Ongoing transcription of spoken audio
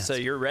So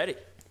you're ready?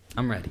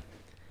 I'm ready.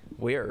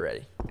 We are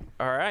ready.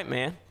 All right,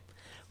 man.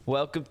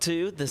 Welcome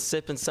to the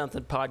Sippin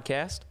Something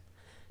podcast.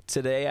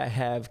 Today I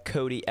have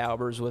Codey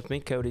Albers with me.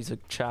 Codey's a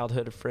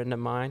childhood friend of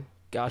mine.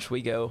 Gosh,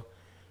 we go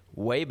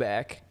way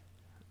back,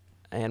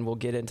 and we'll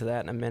get into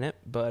that in a minute.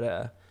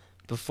 But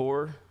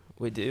before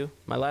we do,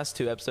 my last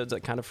two episodes I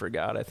kind of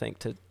forgot, I think,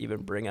 to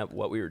even bring up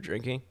what we were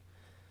drinking,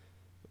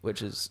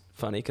 which is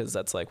funny because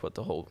that's like what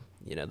the whole,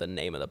 the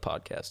name of the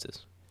podcast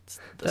is. It's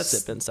the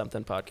Sippin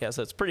Something podcast.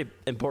 That's a pretty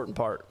important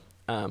part.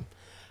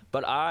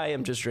 But I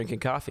am just drinking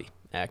coffee,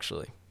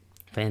 actually.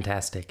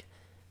 Fantastic.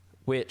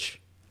 Which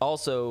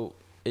also,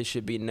 it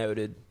should be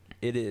noted,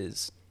 it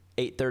is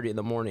 8:30 in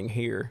the morning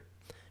here.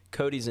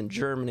 Codey's in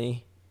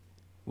Germany,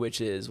 which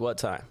is what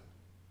time?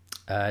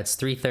 It's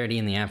 3:30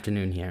 in the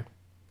afternoon here.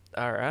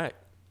 All right.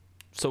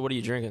 So what are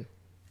you drinking?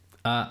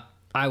 I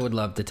would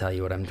love to tell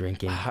you what I'm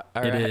drinking.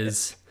 It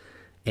is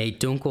a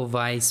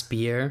Dunkelweiss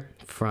beer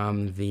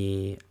from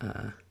the...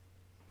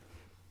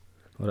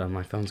 Hold on,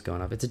 my phone's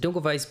going off. It's a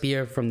Dunkelweiss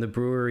beer from the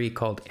brewery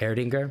called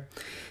Erdinger.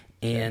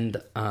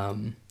 And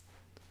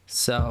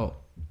so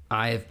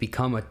I have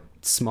become a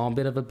small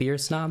bit of a beer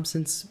snob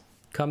since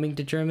coming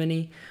to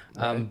Germany.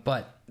 Right.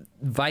 But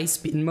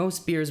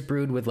most beers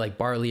brewed with like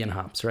barley and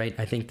hops, right?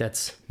 I think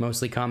that's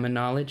mostly common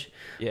knowledge.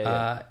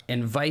 Yeah.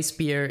 And Weiss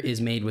beer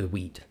is made with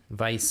wheat.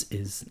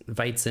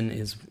 Weizen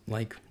is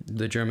like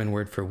the German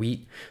word for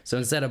wheat. So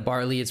instead of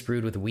barley, it's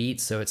brewed with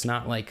wheat. So it's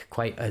not like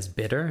quite as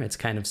bitter. It's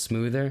kind of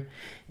smoother.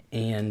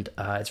 And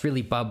it's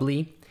really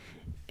bubbly.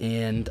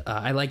 And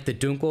I like the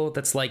Dunkel.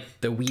 That's like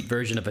the wheat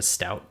version of a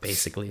stout,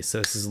 basically. So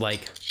this is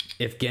like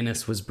if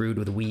Guinness was brewed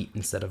with wheat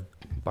instead of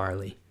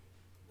barley.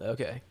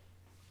 Okay.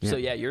 Yeah. So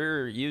yeah,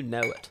 you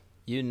know it.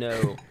 You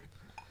know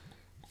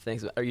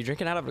things. Are you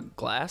drinking out of a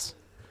glass?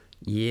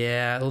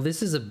 Yeah. Well,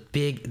 this is a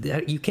big...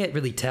 You can't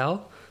really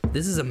tell.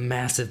 This is a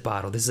massive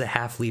bottle. This is a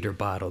half-liter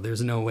bottle.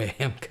 There's no way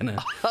I'm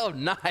gonna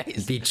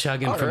be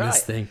chugging from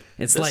this thing.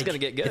 It's this like gonna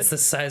get good. It's the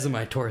size of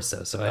my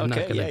torso, so I'm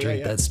not gonna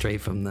drink that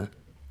straight from the.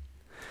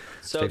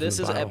 So this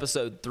is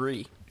episode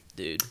 3,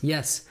 dude.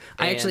 Yes,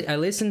 I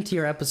listened to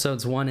your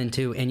episodes 1 and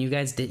 2, and you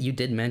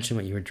did mention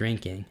what you were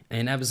drinking.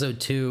 In episode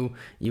 2,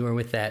 you were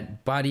with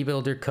that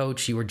bodybuilder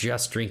coach. You were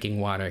just drinking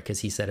water because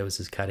he said it was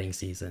his cutting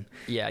season.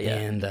 Yeah.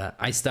 And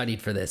I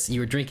studied for this.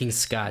 You were drinking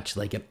scotch,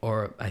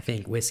 or I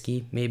think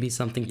whiskey, maybe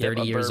something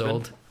 30 years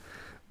old.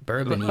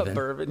 Bourbon even.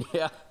 Bourbon,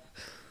 yeah.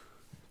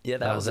 Yeah,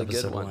 that was a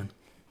good one.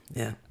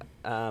 Yeah.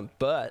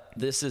 But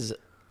this is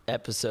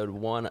episode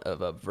 1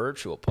 of a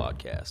virtual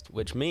podcast,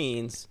 which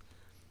means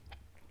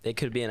it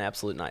could be an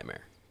absolute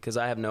nightmare because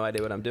I have no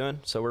idea what I'm doing.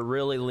 So we're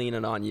really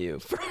leaning on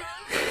you.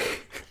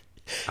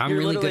 I'm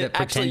really good at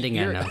pretending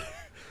I know.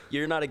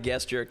 You're not a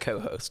guest. You're a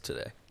co-host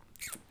today.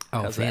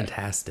 Oh, how's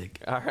fantastic.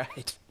 That? All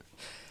right.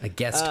 A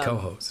guest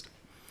co-host.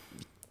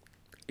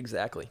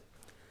 Exactly.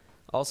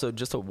 Also,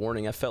 just a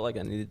warning. I felt like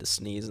I needed to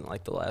sneeze in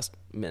like the last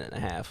minute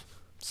and a half.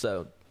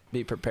 So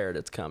be prepared.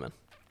 It's coming.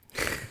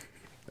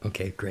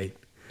 Okay, great.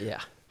 Yeah.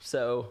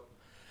 So,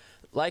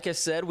 like I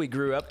said, we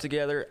grew up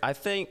together. I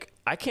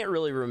can't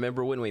really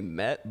remember when we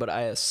met, but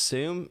I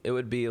assume it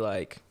would be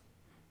like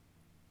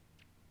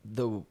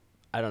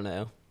I don't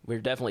know. We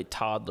were definitely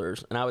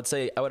toddlers. And I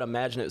would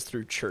imagine it was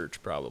through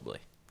church probably.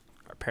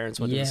 Our parents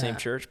went to the same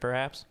church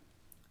perhaps?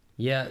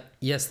 Yeah.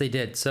 Yes, they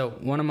did. So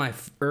one of my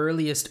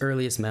earliest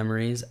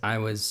memories,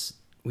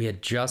 we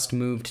had just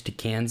moved to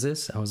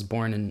Kansas. I was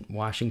born in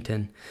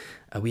Washington.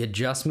 We had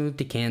just moved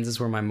to Kansas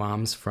where my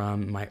mom's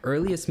from. My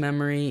earliest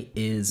memory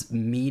is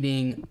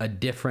meeting a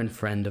different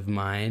friend of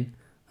mine.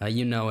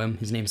 You know him.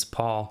 His name's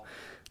Paul.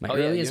 My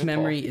earliest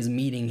memory is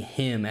meeting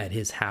him at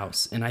his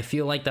house. And I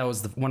feel like that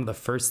was one of the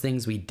first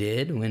things we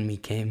did when we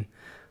came,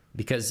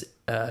 because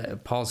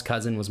Paul's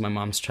cousin was my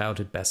mom's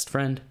childhood best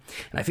friend.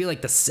 And I feel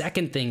like the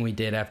second thing we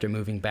did after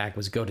moving back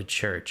was go to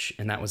church.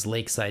 And that was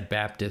Lakeside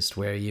Baptist,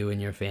 where you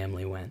and your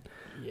family went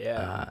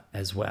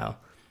as well.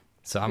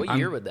 So what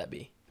year would that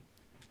be?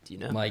 Do you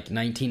know? Like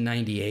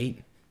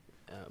 1998.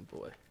 Oh,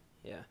 boy.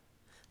 Yeah.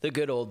 The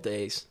good old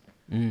days.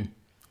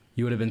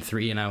 You would have been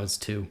 3 and I was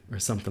 2 or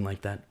something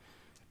like that.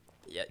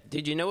 Yeah.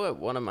 Did you know what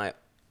one of my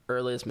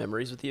earliest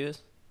memories with you is?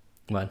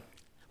 What?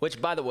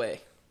 Which, by the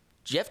way,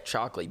 Jeff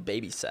Chalkley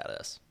babysat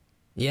us.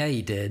 Yeah,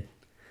 he did.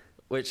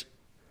 Which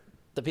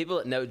the people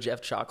that know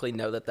Jeff Chalkley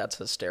know that that's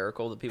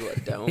hysterical. The people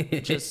that don't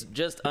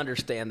just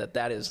understand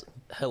that is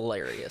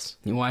hilarious.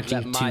 You're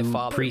watching 2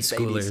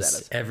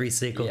 preschoolers every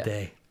single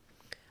day.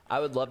 I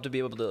would love to be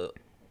able to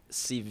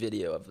see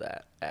video of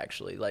that,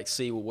 actually. Like,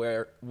 see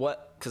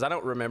because I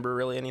don't remember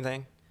really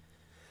anything.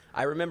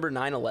 I remember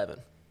 9/11.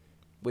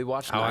 We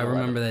watched 9/11. I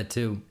remember that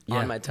too.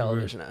 On my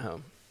television at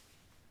home.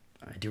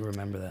 I do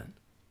remember that.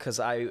 Because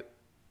I'm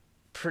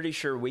pretty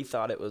sure we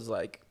thought it was,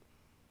 like,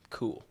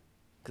 cool.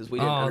 Because we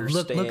didn't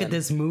understand. Look at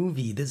this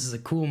movie. This is a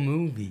cool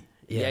movie.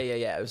 Yeah.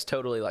 It was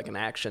totally like an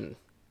action.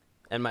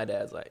 And my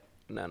dad's like,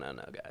 no,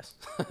 guys.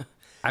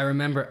 I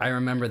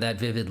remember that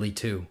vividly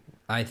too.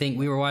 I think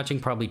we were watching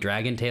probably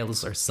Dragon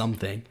Tales or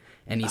something,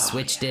 and he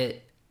switched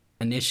it.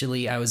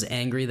 Initially, I was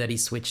angry that he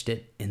switched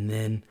it, and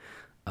then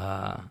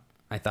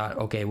I thought,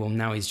 okay, well,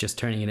 now he's just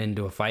turning it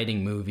into a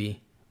fighting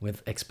movie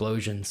with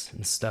explosions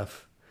and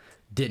stuff.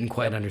 Didn't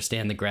quite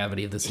understand the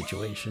gravity of the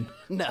situation.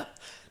 No,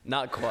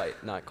 not quite.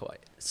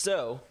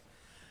 So,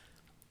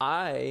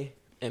 I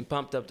am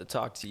pumped up to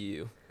talk to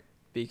you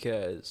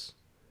because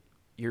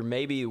you're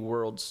maybe the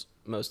world's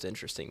most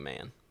interesting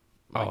man.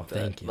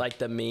 Thank you. Like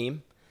the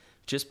meme,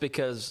 just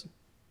because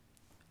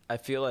I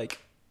feel like,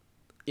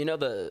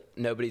 the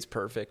nobody's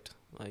perfect.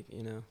 Like,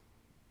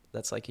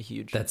 that's like a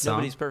huge, that song?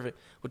 Nobody's perfect.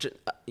 Which,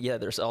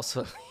 there's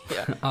also,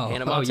 Hannah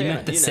you Montana,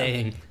 meant the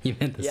saying. You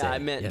meant the saying. Yeah, I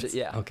meant,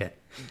 yes. Okay.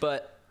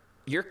 But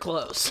you're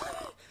close.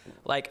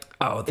 Like,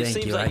 thank it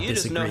seems you. like I you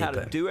disagree, just know how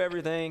to but... do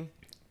everything.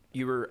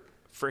 You were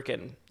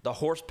freaking, the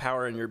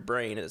horsepower in your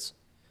brain is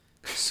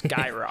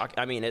skyrocket.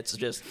 I mean, it's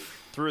just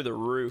through the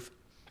roof.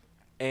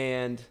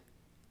 And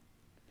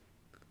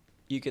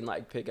you can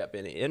like pick up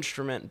any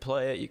instrument and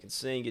play it. You can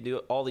sing, you do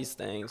all these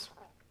things.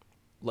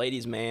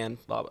 Ladies man,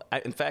 blah, blah.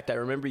 In fact, I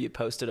remember you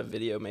posted a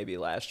video maybe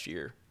last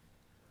year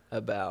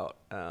about,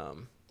 it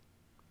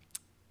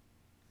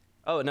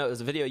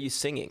was a video of you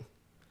singing.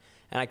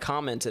 And I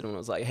commented and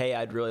was like, hey,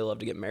 I'd really love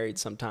to get married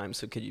sometime,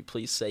 so could you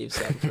please save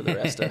some for the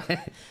rest of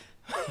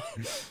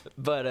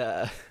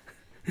But,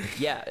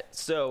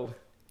 so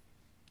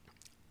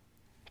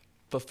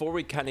before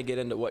we kind of get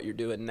into what you're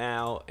doing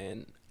now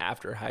and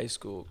after high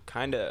school,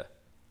 I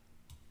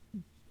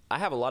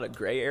have a lot of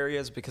gray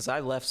areas because I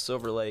left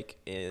Silver Lake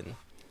in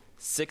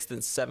 6th and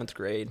 7th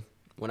grade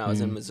when I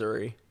was in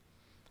Missouri.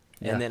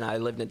 Yeah. And then I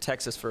lived in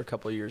Texas for a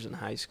couple of years in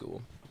high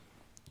school.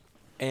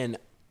 And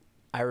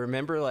I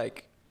remember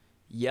like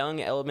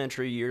young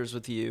elementary years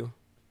with you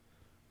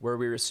where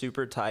we were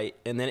super tight.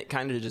 And then it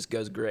kind of just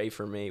goes gray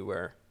for me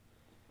where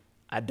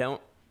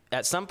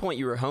at some point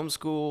you were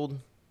homeschooled,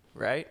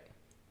 right?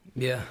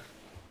 Yeah.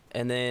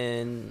 And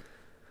then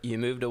you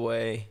moved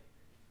away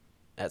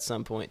at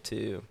some point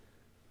too.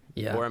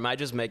 Yeah. Or am I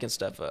just making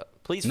stuff up?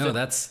 Please fill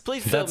me in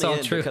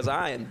true. Because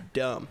I am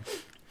dumb.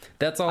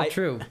 That's all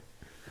true.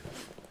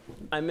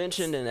 I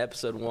mentioned in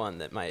episode 1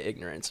 that my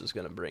ignorance was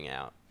going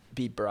to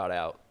be brought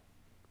out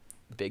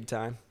big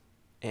time.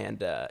 And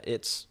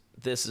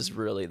this is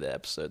really the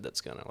episode that's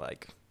going to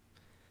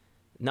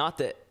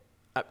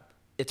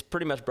it's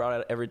pretty much brought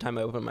out every time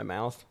I open my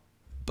mouth.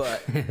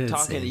 But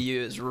talking to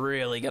you is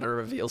really going to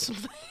reveal some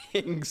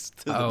things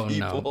to the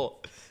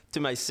people,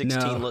 to my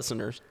 16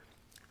 listeners.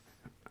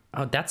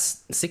 Oh,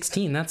 that's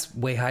 16. That's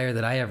way higher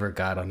than I ever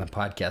got on a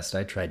podcast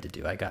I tried to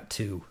do. I got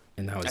 2,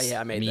 and that was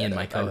me and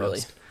my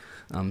co-host.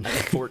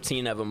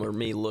 14 of them were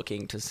me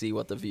looking to see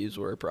what the views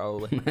were,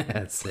 probably.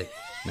 That's sick.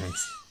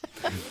 Nice.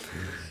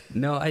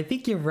 No, I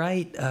think you're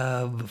right.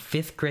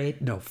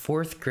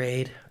 4th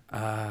grade,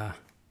 I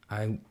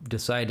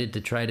decided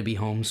to try to be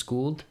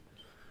homeschooled.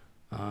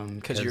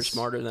 Because you're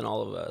smarter than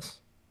all of us.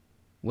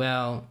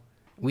 Well,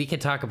 we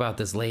could talk about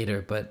this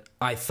later, but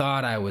I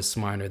thought I was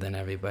smarter than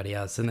everybody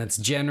else, and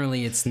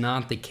it's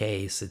not the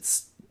case.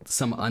 It's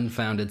some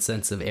unfounded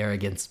sense of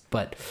arrogance.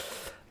 But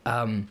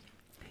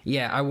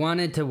I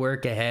wanted to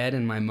work ahead,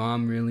 and my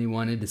mom really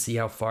wanted to see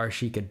how far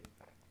she could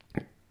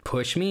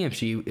push me.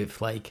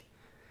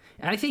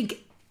 I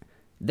think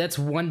that's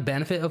one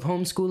benefit of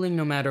homeschooling.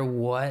 No matter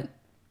what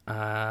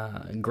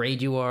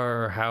grade you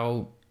are or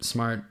how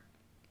smart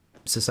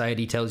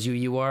society tells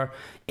you are,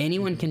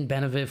 anyone can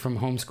benefit from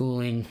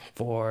homeschooling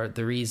for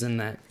the reason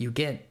that you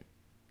get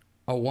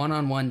a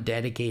one-on-one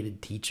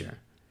dedicated teacher.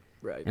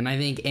 Right. And I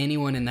think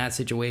anyone in that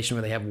situation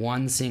where they have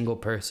one single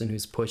person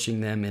who's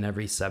pushing them in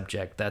every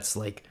subject, that's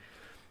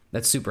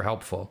super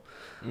helpful.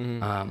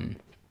 Mm-hmm.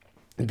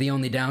 The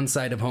only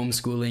downside of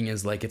homeschooling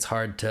is it's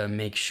hard to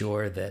make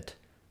sure that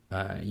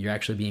you're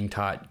actually being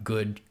taught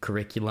good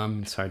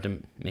curriculum. It's hard to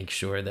make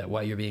sure that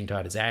what you're being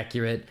taught is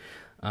accurate.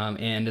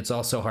 And it's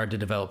also hard to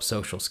develop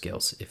social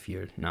skills if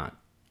you're not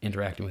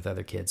interacting with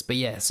other kids.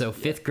 But so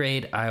 5th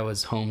grade, I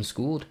was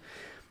homeschooled.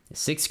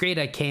 6th grade,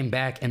 I came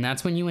back, and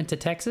that's when you went to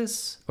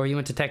Texas? Or you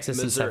went to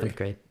Texas Missouri. in 7th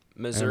grade?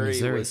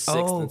 Missouri was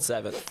 6th and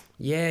 7th.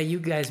 Yeah, you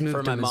guys moved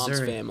for to my Missouri.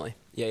 mom's family.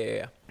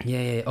 Yeah.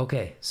 Yeah,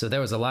 okay. So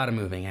there was a lot of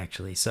moving,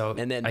 actually. So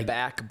and then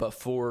back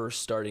before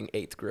starting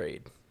 8th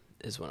grade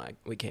is when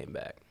we came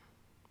back.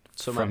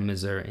 So from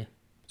Missouri.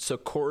 So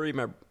Corey,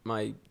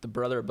 the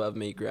brother above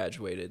me,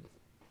 graduated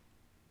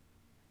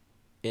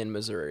in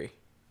Missouri,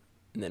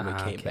 and then we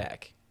came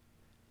back.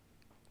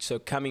 So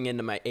coming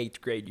into my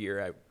 8th grade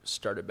year, I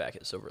started back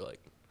at Silver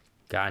Lake.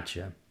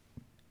 Gotcha.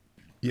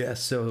 Yeah,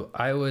 so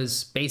I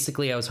was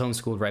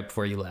homeschooled right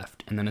before you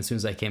left, and then as soon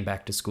as I came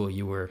back to school,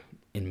 you were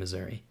in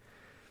Missouri.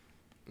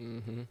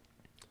 Mm-hmm.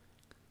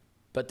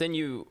 But then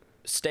you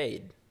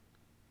stayed.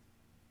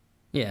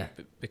 Yeah,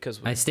 because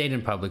I stayed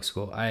in public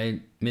school. I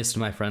missed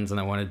my friends, and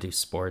I wanted to do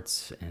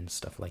sports and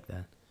stuff like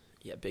that.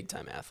 Yeah, big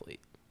time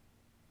athlete.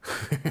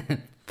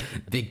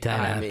 Big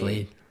time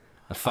athlete.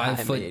 A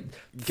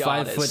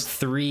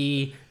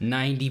 5'3",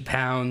 90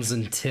 pounds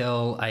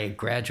until I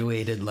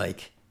graduated.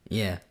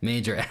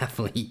 Major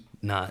athlete.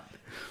 Not.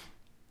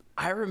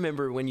 I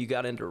remember when you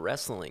got into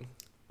wrestling.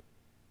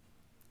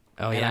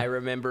 Oh, and I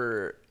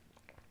remember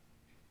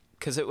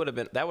Because that would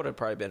have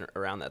probably been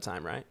around that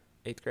time, right?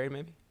 8th grade,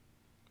 maybe?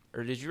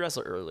 Or did you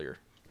wrestle earlier?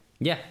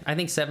 Yeah, I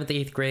think 7th,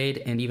 8th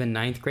grade, and even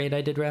 9th grade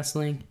I did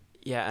wrestling.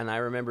 Yeah, and I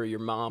remember your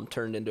mom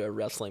turned into a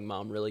wrestling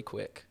mom really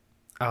quick.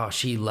 Oh,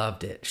 she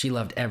loved it. She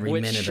loved every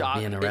minute of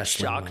being a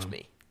wrestling mom. It shocked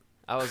me.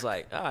 I was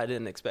like, oh, I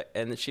didn't expect.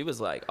 And she was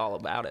like all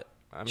about it.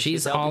 I mean,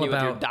 she's helping all you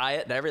about with your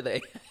diet and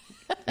everything.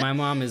 My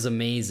mom is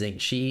amazing.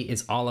 She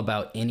is all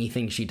about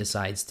anything she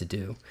decides to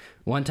do.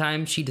 One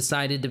time she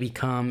decided to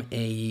become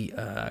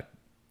a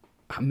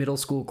middle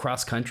school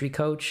cross country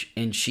coach,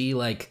 and she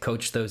like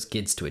coached those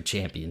kids to a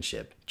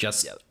championship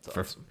just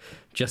for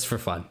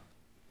fun.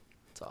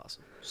 That's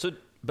awesome. So,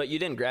 but you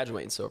didn't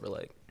graduate in Silver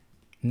Lake.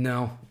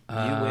 No. You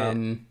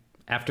went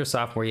after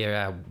sophomore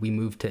year. We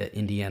moved to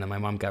Indiana. My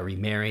mom got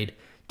remarried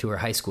to her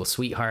high school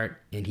sweetheart,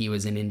 and he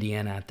was in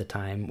Indiana at the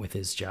time with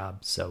his job,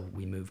 so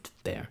we moved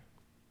there.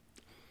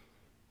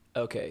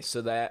 Okay,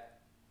 so that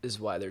is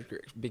why there's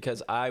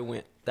because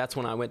that's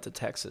when I went to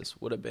Texas.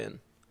 Would have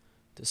been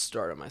the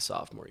start of my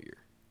sophomore year.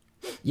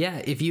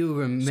 Yeah, if you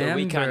remember. So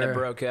we kind of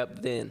broke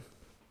up then.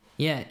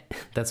 Yeah,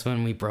 that's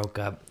when we broke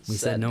up. We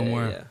said no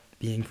more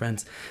being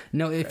friends.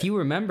 No, if you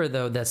remember,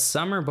 though, the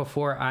summer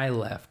before I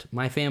left,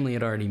 my family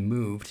had already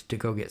moved to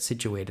go get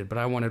situated, but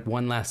I wanted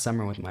one last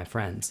summer with my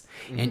friends.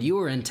 Mm-hmm. And you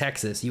were in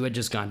Texas. You had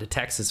just gone to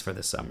Texas for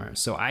the summer.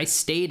 So I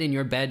stayed in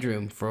your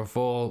bedroom for a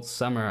full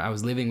summer. I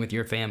was living with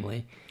your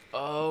family.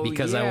 Oh,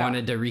 because I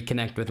wanted to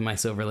reconnect with my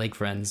Silver Lake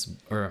friends,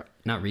 or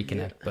not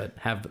reconnect, but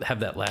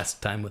have that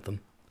last time with them.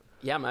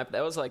 Yeah,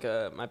 that was like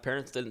my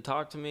parents didn't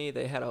talk to me.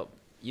 They had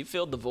you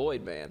filled the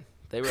void, man.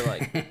 They were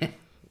like,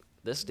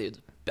 this dude's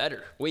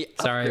better.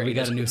 Sorry, we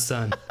got a new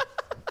son.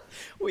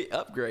 We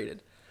upgraded.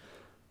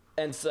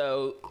 And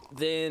so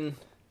then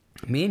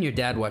me and your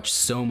dad watched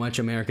so much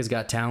America's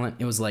Got Talent.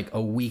 It was like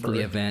a weekly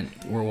event.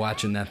 We're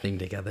watching that thing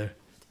together.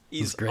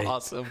 He's great.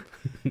 Awesome.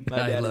 My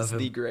dad is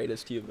the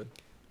greatest human.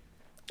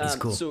 He's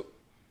cool. So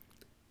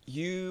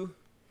you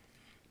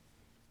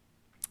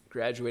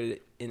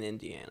graduated in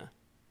Indiana.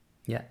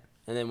 Yeah.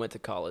 And then went to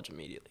college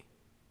immediately.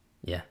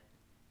 Yeah.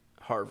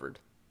 Harvard.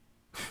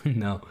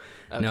 No.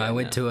 Okay, no, I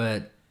went to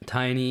a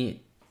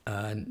tiny,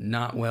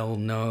 not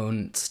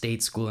well-known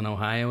state school in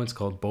Ohio. It's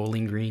called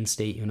Bowling Green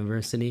State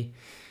University.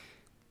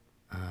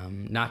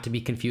 Not to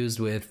be confused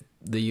with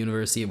the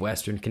University of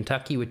Western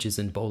Kentucky, which is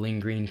in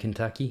Bowling Green,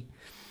 Kentucky.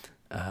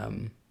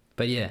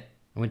 But yeah,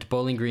 I went to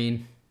Bowling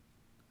Green.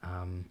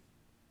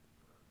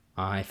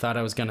 I thought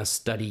I was going to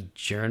study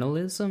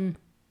journalism.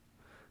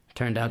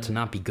 Turned out to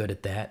not be good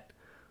at that.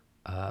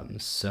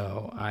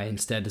 So I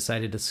instead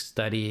decided to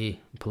study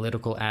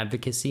political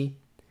advocacy,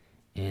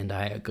 and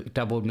I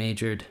double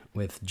majored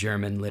with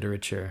German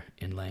literature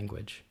and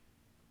language.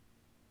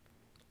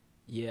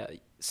 Yeah.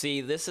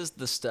 See, this is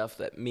the stuff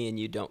that me and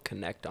you don't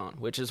connect on,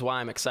 which is why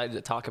I'm excited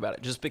to talk about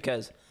it, just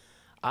because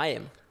I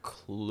am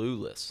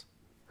clueless.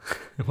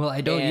 Well,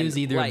 I don't use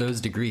either of those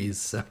degrees,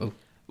 so...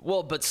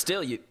 Well, but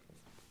still, you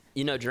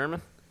know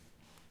German?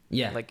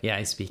 Yeah, yeah,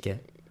 I speak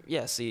it.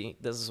 Yeah, see,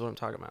 this is what I'm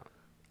talking about.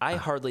 I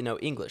hardly know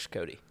English,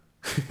 Cody.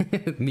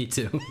 Me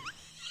too.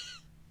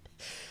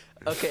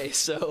 Okay,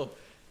 so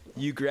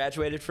you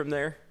graduated from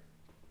there?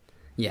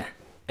 Yeah.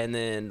 And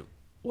then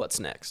what's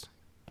next?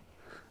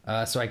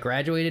 So I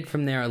graduated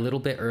from there a little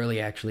bit early,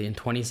 actually, in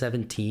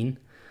 2017.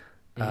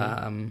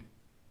 Mm-hmm.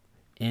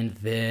 And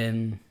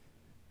then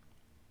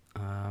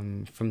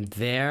from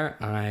there,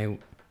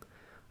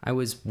 I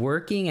was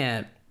working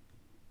at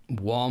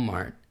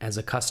Walmart as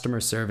a customer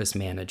service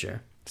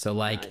manager. So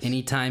like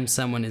anytime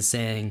someone is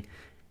saying,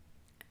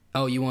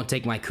 oh, you won't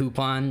take my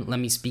coupon, let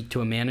me speak to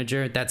a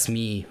manager, that's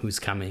me who's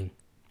coming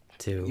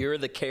to. You're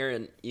the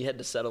Karen. You had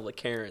to settle the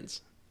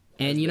Karens.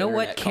 And you know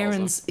what?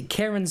 Karens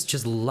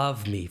just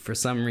love me for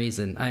some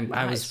reason.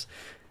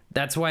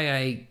 That's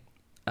why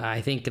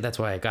I think that's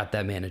why I got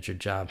that manager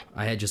job.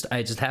 I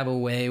just have a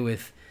way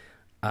with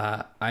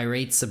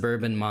irate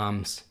suburban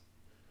moms.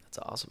 That's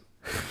awesome.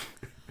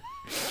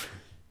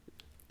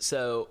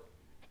 So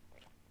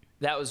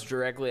that was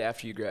directly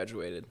after you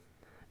graduated.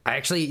 I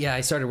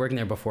started working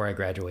there before I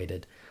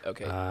graduated.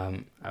 Okay.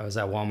 I was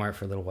at Walmart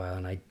for a little while,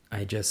 and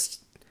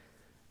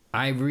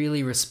I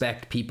really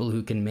respect people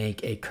who can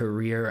make a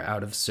career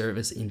out of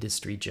service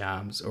industry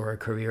jobs or a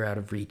career out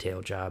of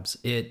retail jobs.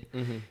 It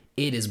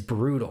is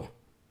brutal.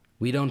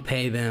 We don't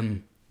pay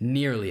them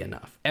nearly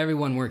enough.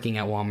 Everyone working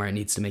at Walmart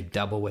needs to make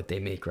double what they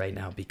make right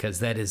now,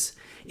 because it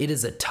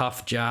is a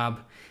tough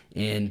job,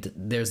 and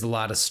there's a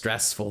lot of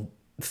stressful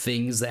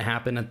things that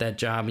happen at that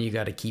job, and you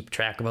got to keep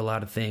track of a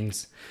lot of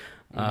things.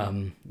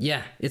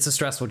 Yeah, it's a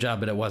stressful job,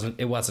 but it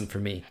wasn't for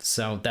me.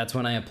 So that's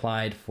when I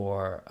applied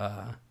for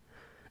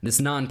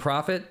this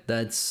nonprofit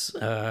that's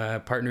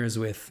partners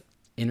with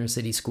inner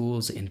city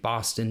schools in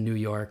Boston, New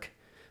York,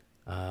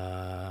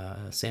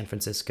 San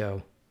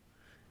Francisco.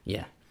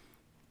 Yeah.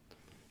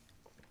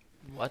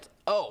 What?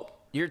 Oh,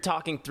 you're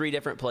talking 3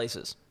 different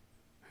places.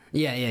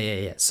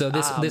 Yeah. So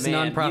this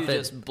nonprofit, you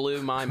just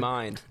blew my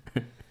mind.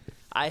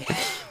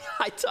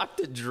 I talked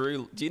to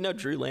Drew. Do you know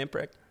Drew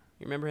Lamprecht?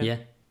 You remember him?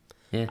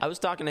 Yeah. I was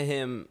talking to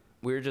him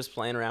we were just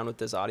playing around with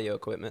this audio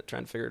equipment,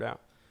 trying to figure it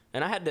out.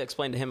 And I had to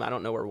explain to him, I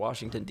don't know where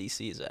Washington,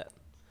 D.C. is at.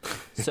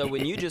 So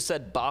when you just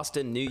said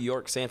Boston, New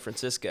York, San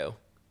Francisco,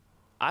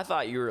 I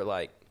thought you were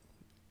like,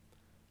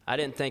 I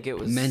didn't think it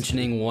was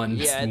mentioning one.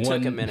 Yeah, it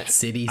took a minute.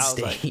 City, I was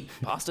state. like,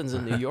 Boston's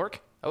in New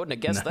York? I wouldn't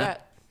have guessed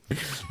that.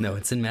 No,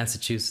 it's in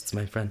Massachusetts,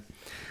 my friend.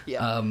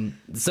 Yeah.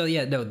 So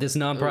yeah, no, this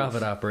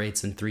nonprofit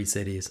operates in 3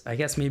 cities. I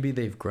guess maybe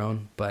they've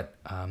grown, but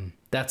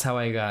that's how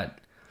I got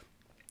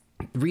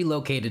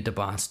relocated to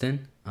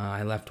Boston.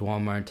 I left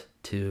Walmart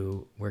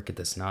to work at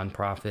this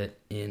nonprofit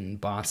in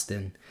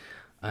Boston,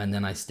 and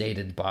then I stayed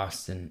in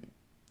Boston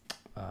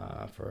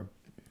for,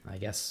 I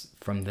guess,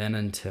 from then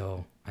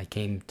until I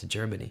came to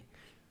Germany.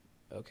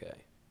 Okay.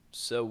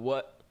 So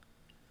what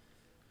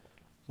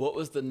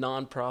was the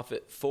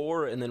nonprofit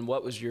for, and then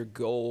what was your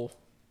goal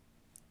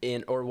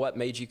in, or what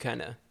made you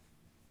kind of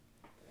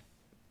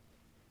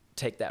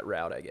take that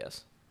route, I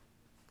guess?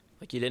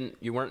 Like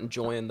you weren't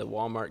enjoying the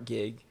Walmart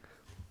gig,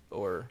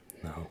 or?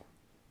 No.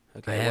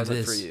 Okay, it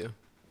wasn't for you.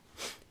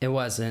 It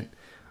wasn't.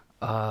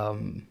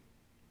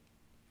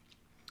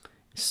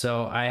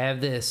 So I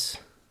have this,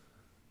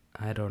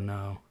 I don't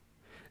know,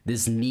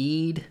 this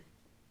need,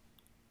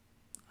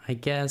 I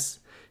guess,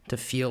 to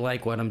feel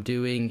like what I'm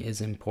doing is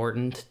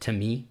important to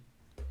me.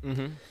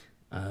 Mm-hmm.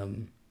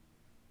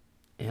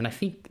 And I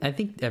think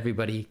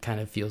everybody kind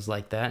of feels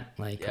like that.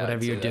 Like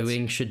whatever you're that's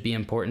doing should be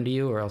important to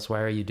you, or else why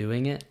are you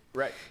doing it?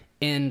 Right.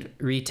 And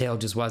retail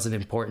just wasn't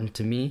important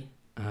to me.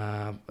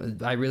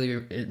 I really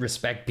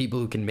respect people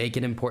who can make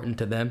it important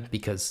to them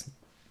because,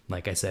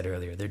 like I said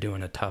earlier, they're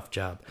doing a tough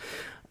job.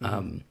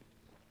 Mm-hmm.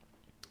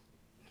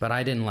 But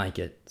I didn't like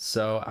it.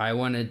 So I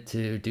wanted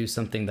to do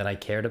something that I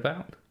cared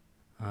about.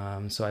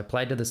 So I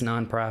applied to this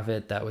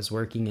nonprofit that was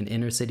working in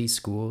inner city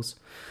schools,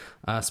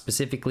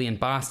 specifically in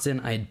Boston.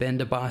 I had been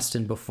to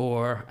Boston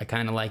before. I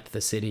kind of liked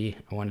the city.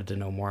 I wanted to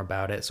know more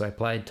about it. So I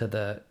applied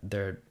to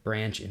their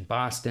branch in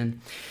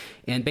Boston.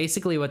 And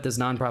basically what this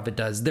nonprofit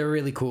does, they're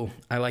really cool.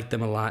 I like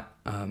them a lot.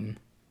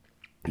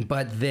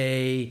 But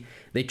they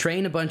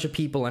train a bunch of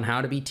people on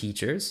how to be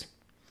teachers.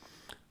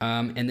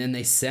 And then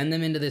they send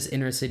them into this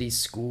inner city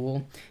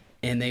school,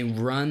 and they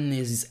run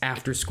these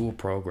after school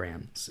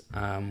programs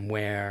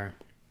where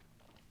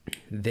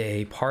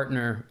they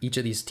partner, each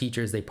of these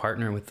teachers, they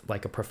partner with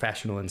like a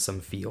professional in some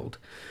field.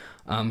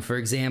 For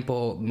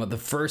example, the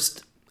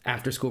first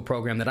after school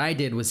program that I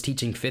did was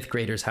teaching 5th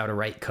graders how to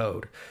write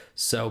code.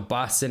 So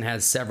Boston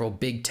has several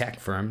big tech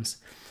firms,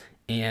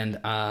 and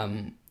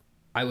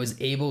I was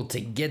able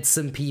to get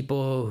some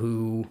people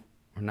who,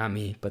 or not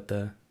me, but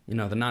the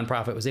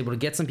nonprofit was able to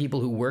get some people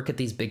who work at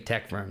these big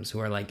tech firms who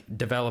are like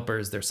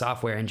developers, they're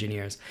software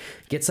engineers,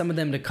 get some of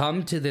them to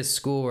come to this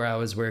school where I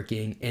was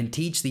working and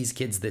teach these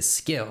kids this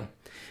skill.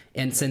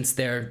 And since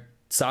they're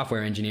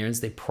software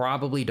engineers, they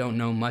probably don't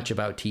know much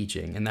about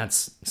teaching. And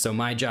so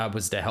my job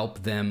was to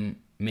help them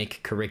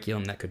make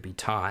curriculum that could be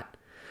taught.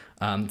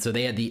 So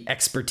they had the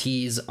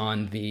expertise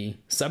on the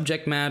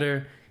subject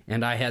matter,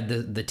 and I had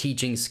the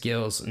teaching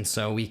skills. And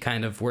so we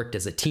kind of worked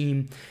as a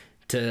team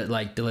to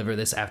like deliver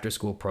this after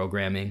school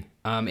programming.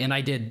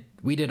 And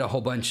we did a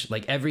whole bunch,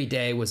 like every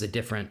day was a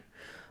different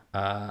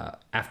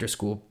after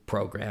school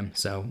program.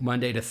 So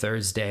Monday to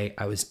Thursday,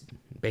 I was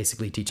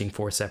basically teaching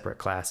 4 separate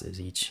classes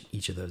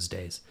each of those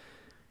days.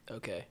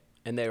 Okay.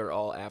 And they were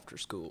all after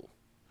school.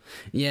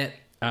 Yeah.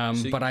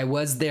 But I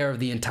was there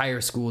the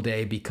entire school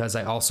day because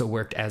I also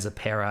worked as a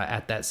para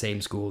at that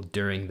same school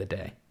during the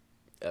day.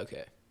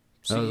 Okay.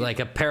 So like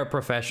a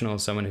paraprofessional,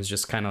 someone who's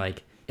just kind of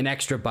like an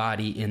extra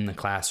body in the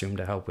classroom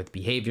to help with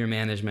behavior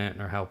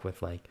management or help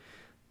with like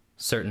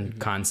certain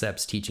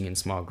concepts, teaching in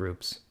small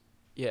groups.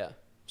 Yeah.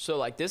 So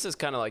like this is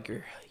kind of like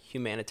your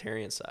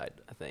humanitarian side,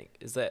 I think.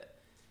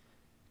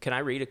 Can I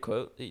read a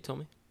quote that you told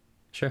me?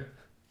 Sure.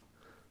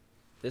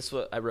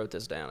 I wrote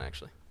this down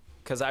actually.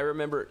 Because I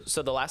remember,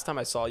 so the last time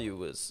I saw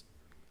you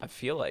I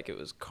feel like it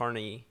was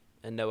Carney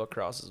and Noah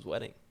Cross's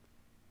wedding.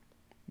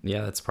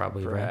 Yeah, that's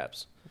probably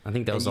perhaps. Right. I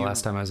think that was the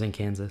last time I was in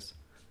Kansas.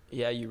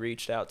 Yeah, you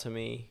reached out to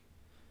me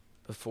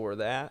before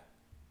that,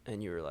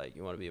 and you were like,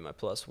 you want to be my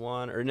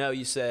 +1? Or no,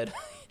 you said,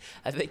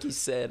 I think you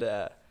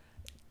said,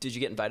 did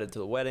you get invited to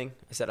the wedding?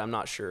 I said, I'm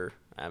not sure.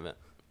 I haven't.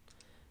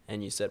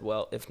 And you said,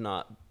 well, if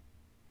not,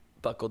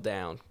 buckle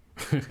down,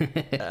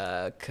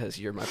 because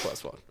you're my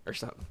 +1 or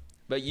something.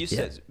 But you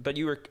said,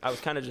 I was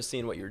kind of just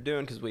seeing what you were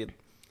doing because we had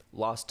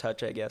lost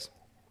touch, I guess.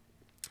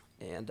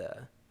 And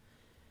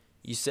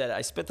you said,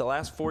 I spent the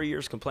last 4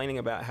 years complaining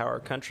about how our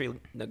country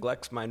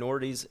neglects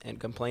minorities and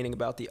complaining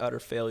about the utter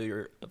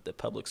failure of the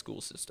public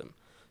school system.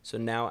 So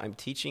now I'm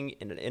teaching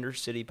in an inner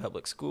city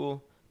public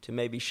school to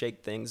maybe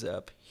shake things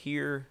up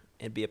here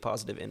and be a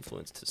positive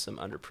influence to some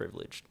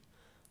underprivileged,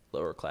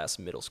 lower class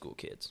middle school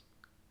kids.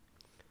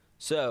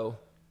 So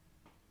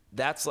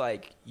that's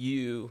like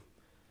you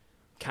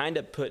kind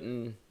of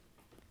putting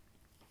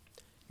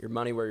your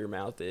money where your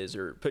mouth is,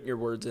 or putting your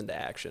words into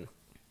action.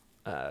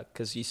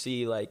 Because you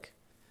see, like,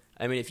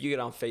 I mean, if you get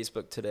on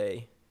Facebook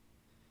today,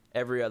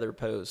 every other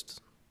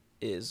post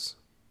is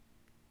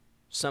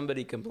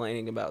somebody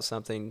complaining about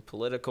something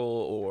political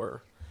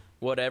or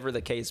whatever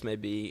the case may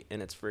be,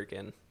 and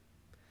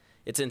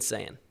it's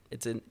insane.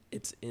 It's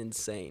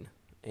insane,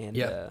 and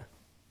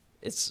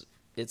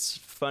it's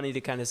funny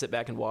to kind of sit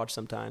back and watch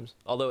sometimes.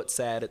 Although it's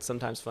sad, it's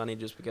sometimes funny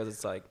just because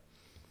it's like,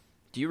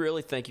 do you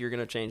really think you're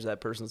gonna change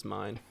that person's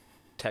mind,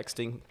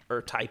 texting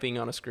or typing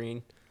on a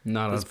screen?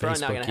 Not on It's probably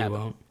Facebook, not gonna happen.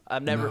 won't.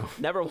 I've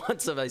never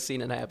once have I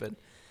seen it happen,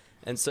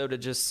 and so to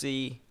just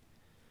see,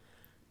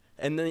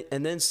 and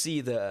then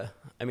see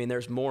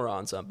there's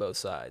morons on both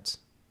sides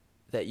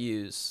that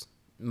use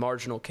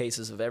marginal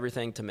cases of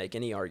everything to make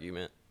any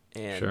argument,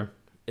 and Sure.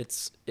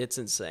 it's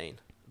insane.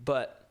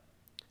 But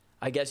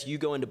I guess you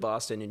go into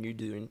Boston and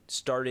you're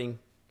starting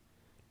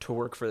to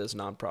work for this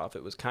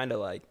nonprofit was kind of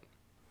like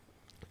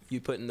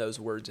you putting those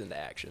words into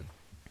action,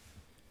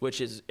 which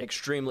is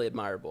extremely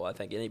admirable. I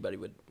think anybody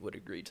would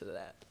agree to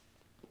that.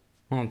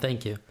 Well,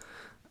 thank you.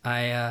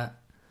 I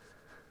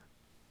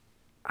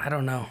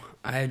don't know.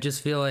 I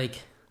just feel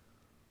like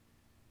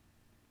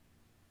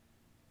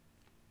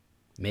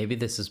maybe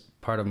this is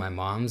part of my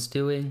mom's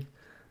doing,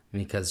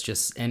 because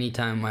just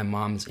anytime my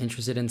mom's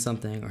interested in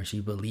something or she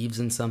believes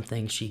in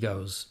something, she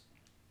goes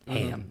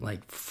ham,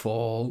 like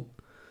full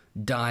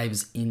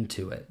dives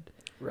into it.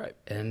 Right.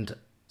 And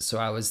so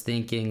I was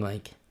thinking,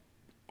 like,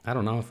 I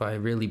don't know, if I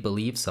really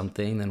believe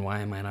something, then why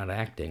am I not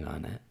acting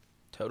on it?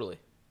 Totally.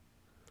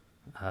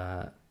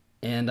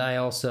 And I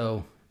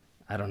also,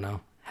 I don't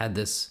know, had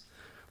this,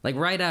 like,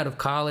 right out of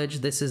college,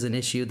 this is an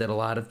issue that a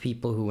lot of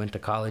people who went to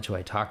college who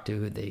I talked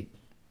to,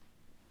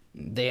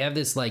 they have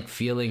this, like,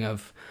 feeling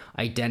of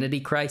identity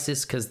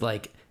crisis, because,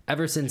 like,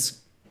 ever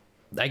since,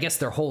 I guess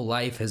their whole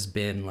life has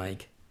been,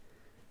 like,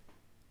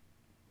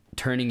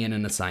 turning in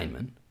an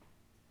assignment.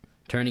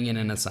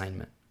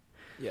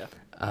 Yeah.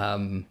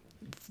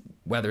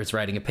 Whether it's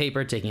writing a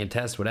paper, taking a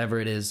test, whatever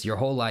it is, your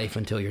whole life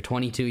until you're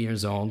 22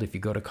 years old, if you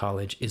go to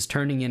college, is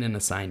turning in an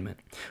assignment.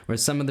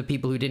 Whereas some of the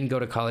people who didn't go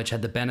to college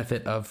had the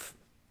benefit of,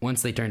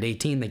 once they turned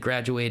 18, they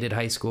graduated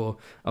high school.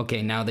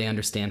 Okay, now they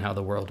understand how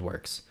the world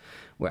works.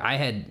 Where I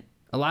had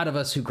a lot of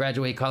us who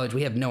graduate college,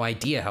 we have no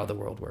idea how the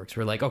world works.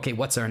 We're like, okay,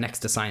 what's our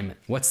next assignment?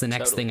 What's the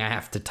next thing I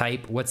have to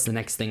type? What's the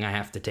next thing I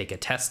have to take a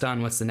test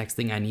on? What's the next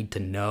thing I need to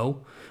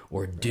know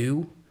or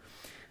do?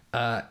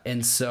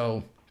 And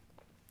so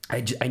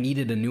I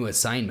needed a new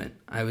assignment.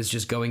 I was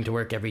just going to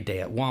work every day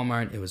at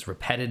Walmart. It was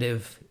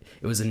repetitive.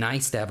 It was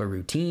nice to have a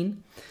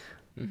routine.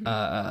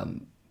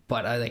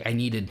 But I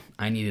needed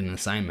an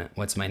assignment.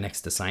 What's my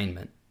next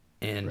assignment?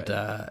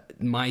 And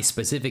my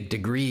specific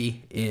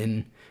degree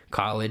in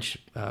college,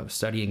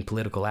 studying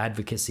political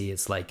advocacy,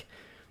 it's like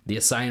the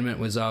assignment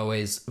was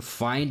always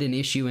find an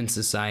issue in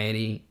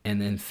society and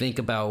then think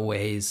about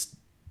ways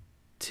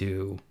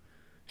to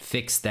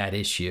fix that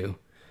issue.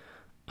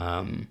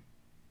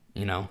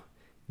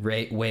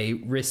 Weigh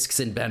risks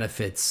and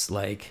benefits,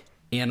 like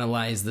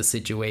analyze the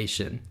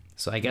situation.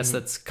 So I guess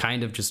that's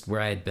kind of just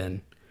where I had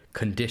been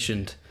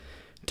conditioned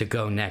to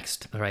go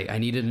next. All right, I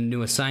needed a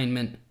new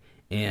assignment,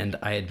 and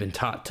I had been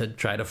taught to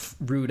try to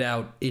root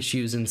out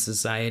issues in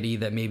society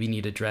that maybe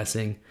need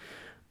addressing.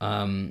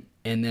 And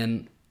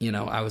then,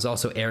 I was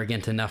also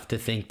arrogant enough to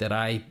think that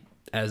I,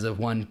 as a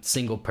one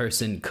single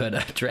person, could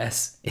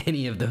address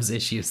any of those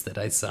issues that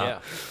I saw. Yeah.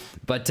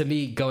 But to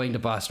me, going to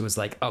Boston was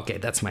like, okay,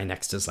 that's my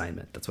next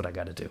assignment. That's what I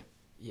got to do.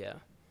 Yeah.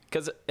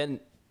 And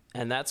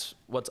that's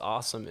what's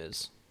awesome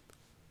is,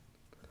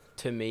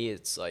 to me,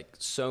 it's like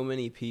so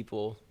many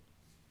people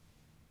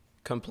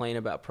complain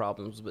about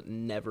problems, but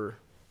never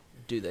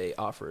do they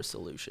offer a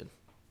solution.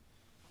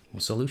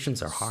 Well,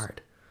 solutions are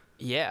hard.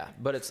 Yeah,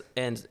 but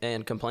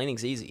and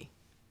complaining's easy.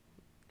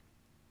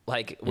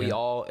 Like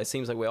it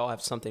seems like we all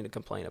have something to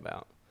complain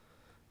about.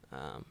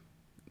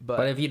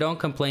 But if you don't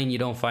complain, you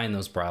don't find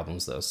those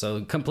problems, though.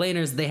 So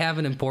complainers, they have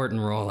an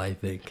important role, I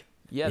think.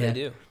 Yeah, they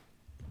do.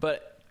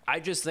 But I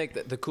just think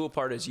that the cool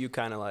part is you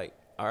kind of like,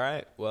 all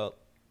right, well,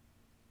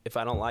 if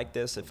I don't like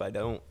this, if I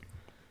don't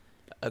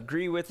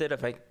agree with it,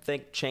 if I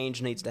think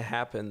change needs to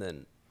happen,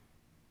 then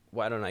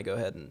why don't I go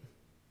ahead and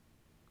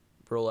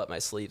roll up my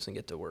sleeves and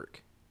get to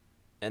work?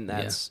 And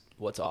that's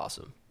what's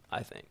awesome,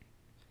 I think.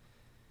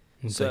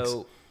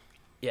 So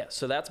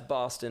that's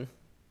Boston.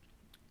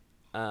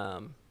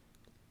 And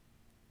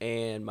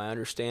my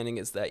understanding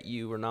is that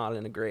you were not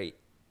in a great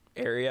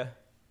area.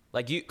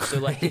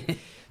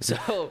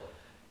 So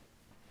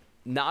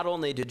not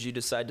only did you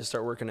decide to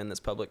start working in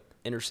this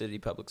inner city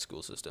public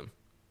school system,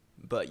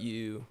 but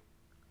you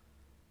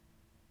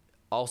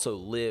also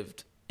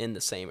lived in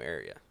the same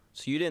area.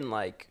 So you didn't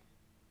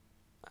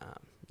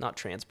not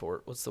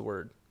transport. What's the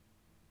word?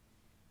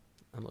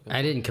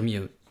 I didn't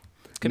commute.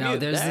 No,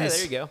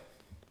 there you go.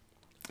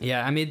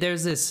 Yeah, I mean,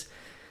 there's this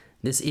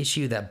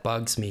issue that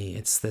bugs me.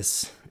 It's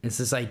this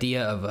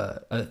idea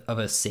of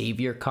a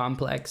savior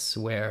complex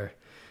where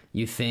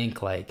you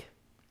think like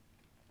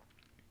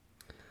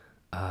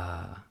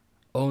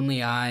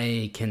only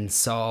I can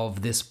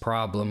solve this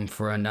problem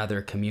for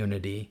another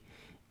community,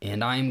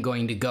 and I'm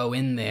going to go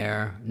in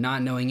there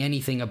not knowing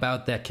anything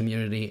about that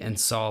community and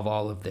solve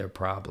all of their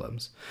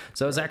problems.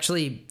 So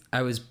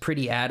I was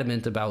pretty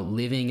adamant about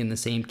living in the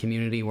same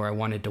community where I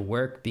wanted to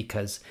work,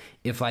 because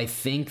if I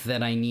think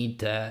that I need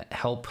to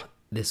help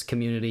this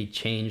community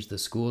change the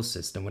school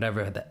system,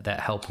 whatever that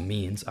help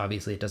means.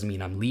 Obviously, it doesn't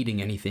mean I'm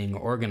leading anything or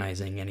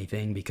organizing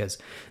anything, because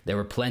there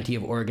were plenty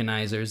of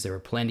organizers, there were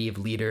plenty of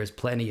leaders,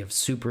 plenty of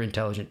super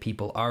intelligent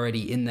people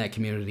already in that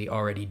community,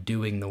 already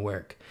doing the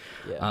work.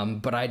 Yeah.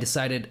 But I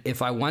decided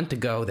if I want to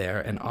go there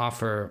and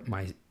offer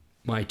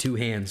my two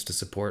hands to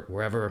support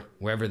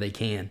wherever they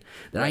can,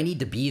 then I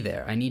need to be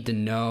there. I need to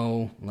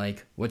know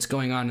like what's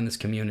going on in this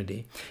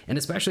community. And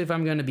especially if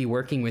I'm going to be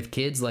working with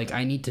kids, like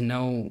I need to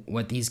know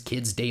what these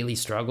kids' daily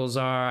struggles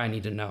are. I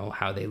need to know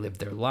how they live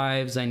their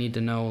lives. I need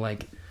to know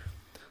like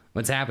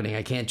what's happening.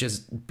 I can't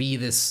just be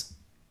this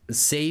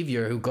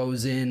savior who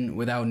goes in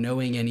without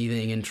knowing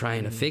anything and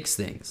trying to fix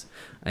things.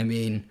 I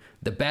mean,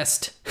 the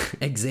best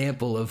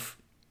example of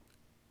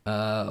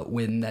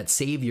when that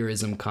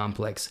saviorism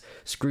complex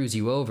screws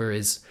you over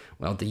is,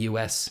 well, the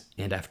US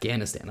and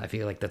Afghanistan. I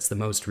feel like that's the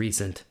most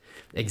recent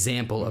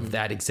example of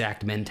that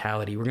exact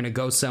mentality. We're going to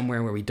go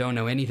somewhere where we don't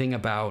know anything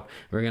about,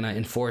 we're going to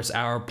enforce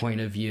our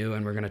point of view,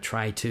 and we're going to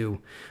try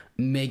to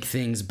make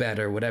things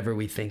better, whatever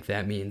we think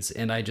that means.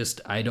 And I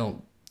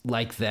don't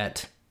like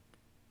that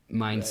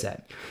mindset.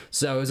 Right.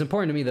 So it was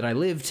important to me that I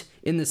lived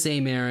in the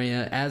same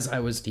area as I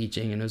was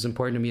teaching, and it was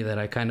important to me that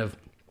I kind of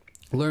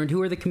learned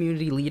who are the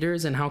community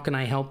leaders and how can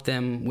I help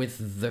them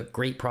with the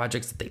great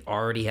projects that they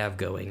already have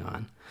going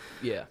on.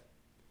 Yeah.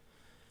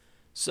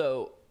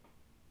 So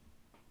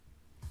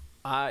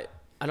I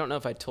don't know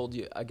if I told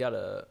you,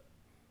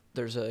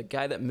 there's a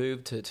guy that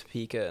moved to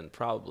Topeka, and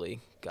probably,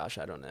 gosh,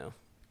 I don't know,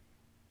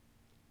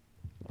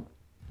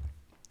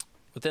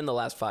 within the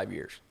last 5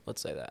 years,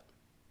 let's say that,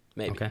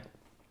 maybe. Okay.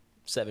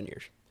 7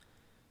 years.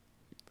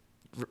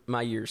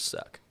 My years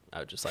suck. I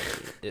would just like,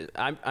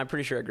 I'm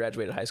pretty sure I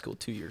graduated high school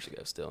 2 years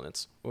ago still,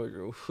 and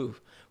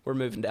we're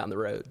moving down the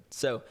road.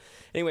 So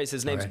anyways,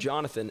 his name's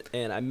Jonathan,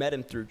 and I met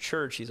him through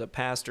church. He's a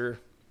pastor.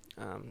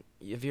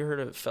 Have you heard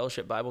of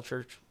Fellowship Bible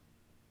Church?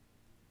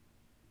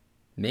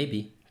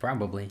 Maybe,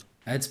 probably.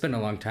 It's been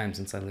a long time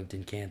since I lived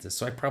in Kansas,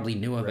 so I probably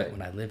knew of it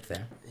when I lived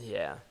there.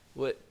 Yeah.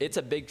 Well, it's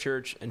a big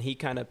church, and he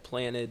kind of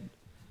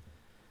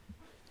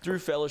through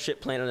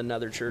Fellowship, planted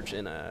another church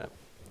in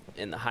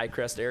the High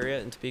Crest area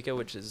in Topeka,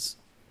 which is,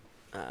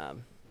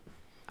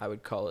 I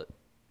would call it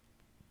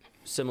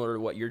similar to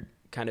what you're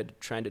kind of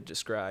trying to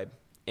describe.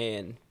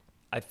 And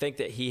I think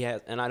that he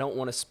has, and I don't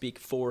want to speak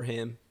for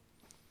him,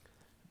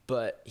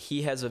 but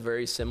he has a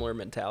very similar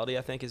mentality,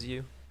 I think, as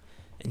you.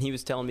 And he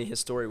was telling me his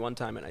story one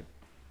time, and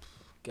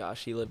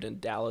he lived in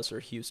Dallas or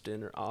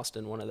Houston or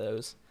Austin, one of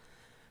those,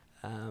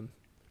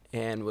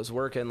 and was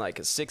working like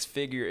a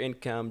 6-figure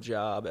income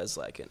job as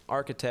like an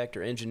architect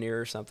or engineer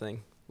or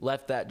something.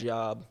 Left that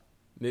job,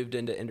 moved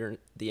into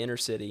the inner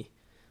city,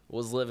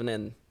 was living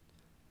in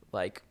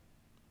like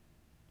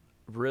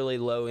really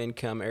low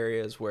income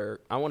areas where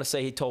I want to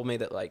say he told me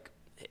that like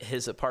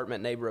his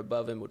apartment neighbor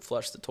above him would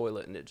flush the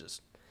toilet and it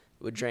just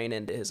would drain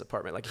into his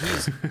apartment. Like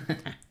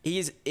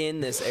he's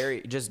in this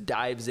area, just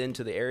dives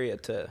into the area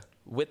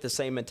with the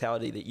same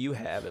mentality that you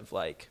have of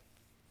like,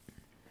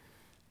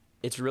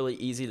 it's really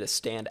easy to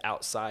stand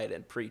outside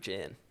and preach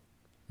in.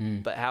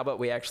 But how about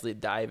we actually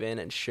dive in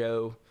and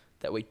show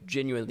that we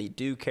genuinely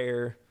do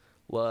care,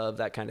 love,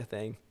 that kind of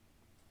thing.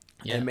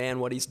 Yeah. And man,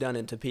 what he's done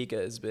in Topeka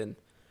has been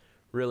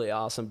really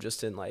awesome,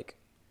 just in like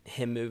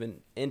him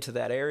moving into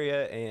that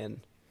area and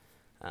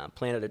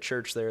planted a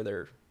church there.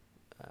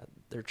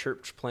 Their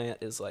church plant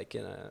is like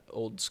in an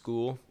old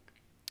school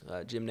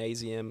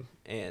gymnasium,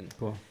 and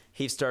cool.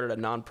 He started a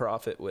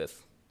nonprofit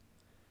with,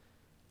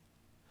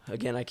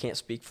 again, I can't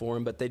speak for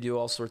him, but they do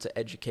all sorts of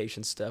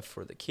education stuff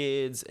for the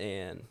kids,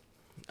 and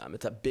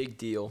it's a big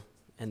deal.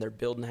 And they're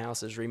building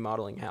houses,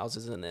 remodeling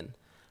houses, and then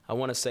I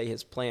want to say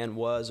his plan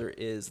was or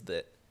is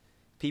that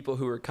people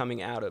who are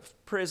coming out of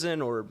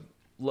prison or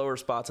lower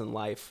spots in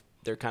life,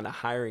 they're kind of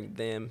hiring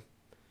them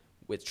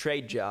with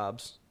trade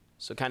jobs.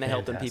 So kind of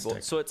helping people.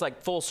 So it's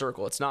like full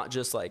circle. It's not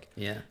just like,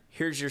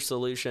 here's your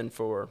solution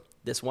for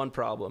this one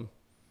problem.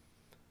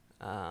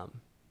 Now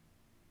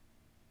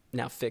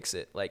fix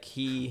it. Like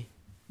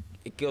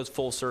it goes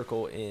full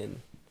circle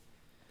in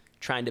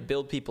trying to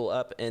build people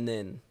up and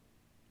then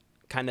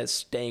kind of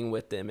staying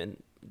with them in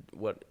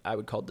what I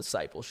would call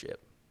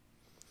discipleship.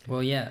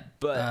 Well, yeah,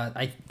 but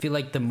I feel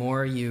like the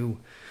more you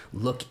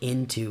look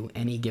into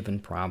any given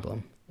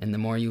problem and the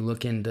more you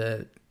look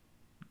into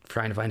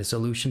trying to find a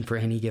solution for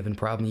any given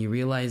problem, you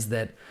realize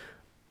that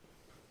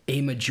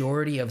a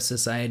majority of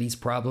society's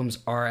problems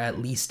are at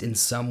least in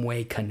some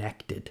way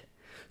connected.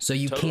 So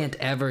you can't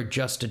ever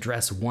just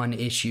address one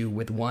issue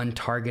with one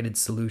targeted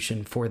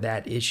solution for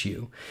that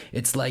issue.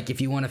 It's like if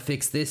you want to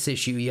fix this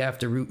issue, you have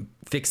to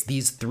fix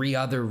these 3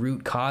 other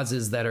root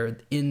causes that are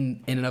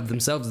in and of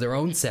themselves their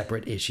own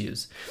separate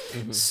issues.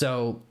 Mm-hmm.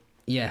 So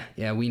yeah,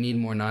 we need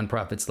more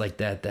nonprofits like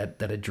that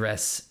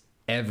address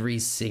every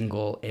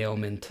single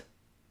ailment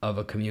of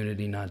a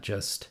community, not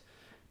just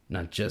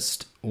not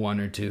just one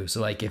or two.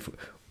 So like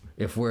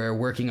if we're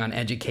working on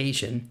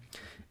education,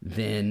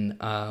 then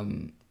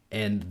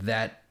and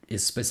that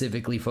is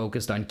specifically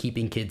focused on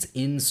keeping kids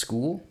in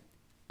school.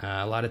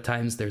 A lot of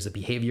times there's a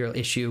behavioral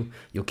issue.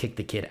 You'll kick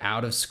the kid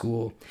out of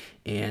school,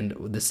 and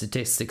the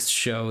statistics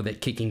show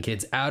that kicking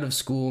kids out of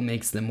school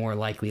makes them more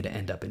likely to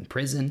end up in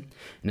prison.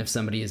 And if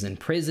somebody is in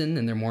prison,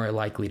 then they're more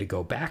likely to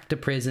go back to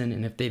prison.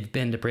 And if they've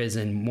been to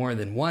prison more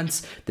than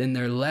once, then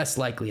they're less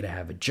likely to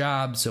have a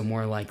job, so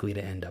more likely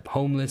to end up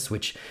homeless,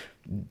 which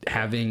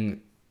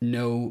having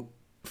no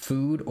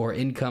food or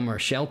income or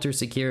shelter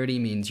security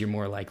means you're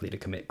more likely to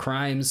commit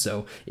crimes.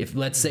 So if,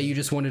 let's say, you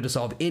just wanted to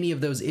solve any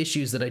of those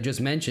issues that I just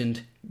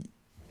mentioned,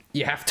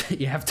 you have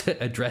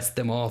to address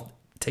them all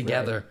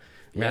together,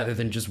 right, rather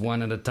than just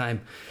one at a time.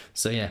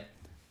 So yeah,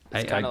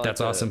 that's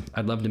awesome.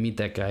 I'd love to meet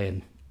that guy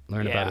and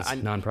learn about his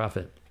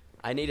nonprofit.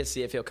 I need to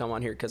see if he'll come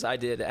on here, because I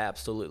did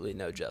absolutely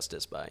no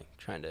justice by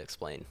trying to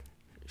explain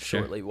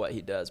shortly what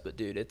he does. But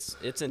dude, it's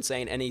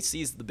insane, and he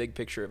sees the big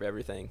picture of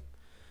everything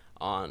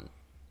on.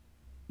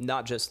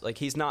 Not just like,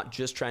 he's not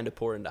just trying to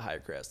pour into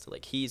Highcrest,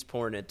 like he's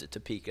pouring into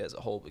Topeka as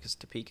a whole, because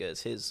Topeka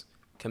is his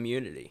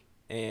community,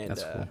 and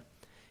that's cool.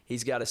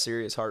 He's got a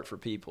serious heart for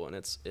people, and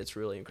it's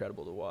really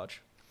incredible to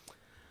watch.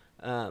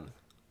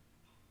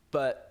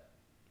 But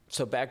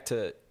so back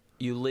to,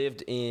 you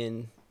lived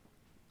in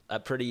a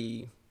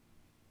pretty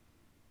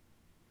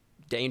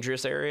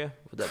dangerous area.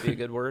 Would that be a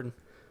good word?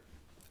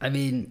 I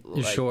mean,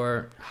 like,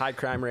 sure. High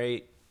crime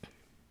rate.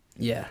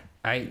 Yeah,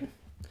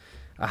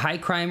 a high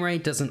crime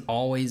rate doesn't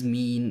always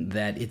mean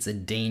that it's a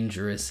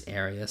dangerous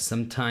area.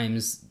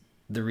 Sometimes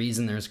the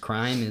reason there's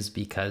crime is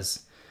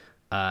because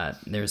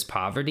there's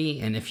poverty,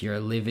 and if you're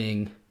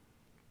living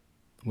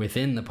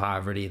within the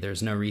poverty,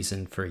 there's no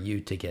reason for you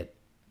to get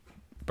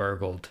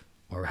burgled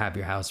or have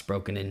your house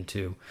broken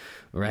into,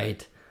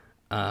 right?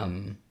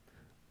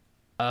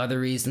 Other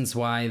reasons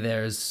why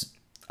there's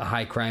a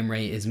high crime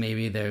rate is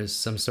maybe there's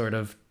some sort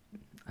of,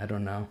 I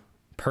don't know,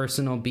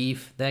 personal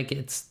beef that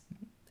gets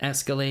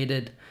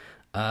escalated.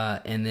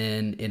 And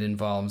then it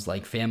involves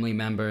like family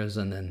members,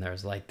 and then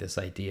there's like this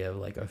idea of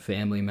like a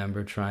family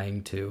member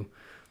trying to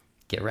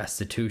get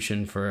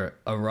restitution for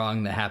a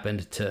wrong that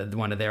happened to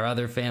one of their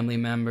other family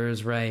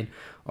members, right?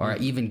 Or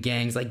even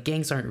gangs. Like,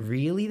 gangs aren't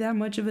really that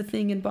much of a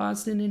thing in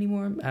Boston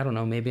anymore. I don't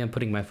know, maybe I'm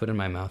putting my foot in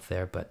my mouth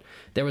there, but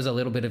there was a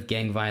little bit of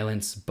gang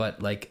violence.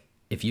 But like,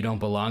 if you don't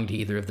belong to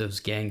either of those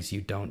gangs, you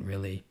don't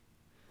really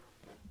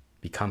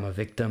become a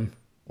victim.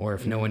 Or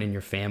if no one in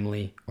your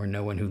family or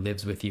no one who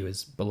lives with you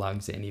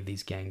belongs to any of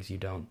these gangs, you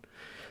don't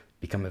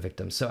become a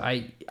victim. So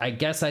I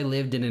guess I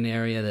lived in an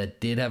area that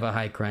did have a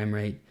high crime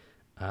rate.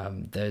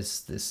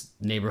 There's this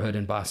neighborhood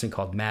in Boston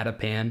called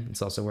Mattapan.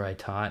 It's also where I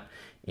taught.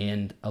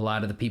 And a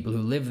lot of the people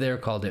who lived there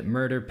called it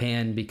Murder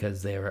Pan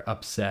because they were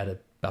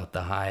upset about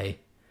the high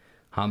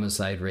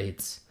homicide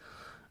rates.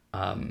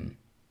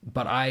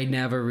 But I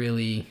never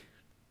really...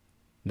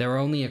 There were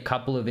only a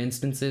couple of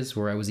instances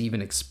where I was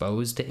even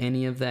exposed to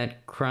any of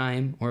that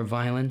crime or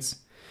violence.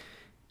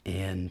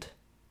 And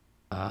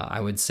I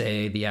would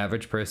say the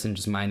average person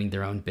just minding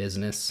their own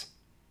business,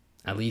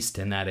 at least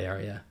in that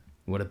area,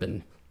 would have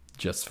been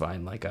just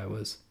fine like I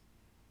was.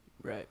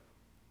 Right.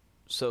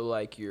 So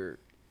like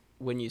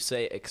when you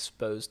say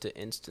exposed to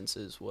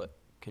instances, what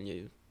can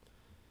you,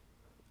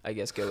 I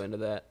guess, go into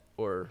that?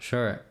 Or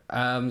Sure.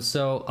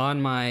 So on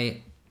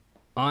my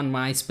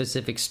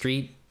specific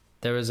street,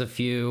 there was a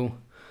few...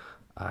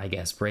 I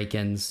guess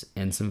break-ins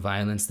and some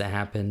violence that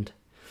happened.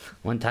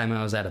 One time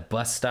I was at a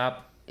bus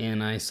stop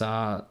and I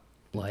saw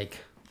like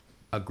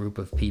a group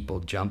of people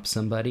jump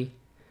somebody.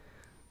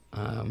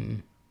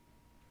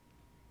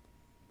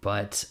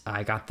 But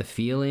I got the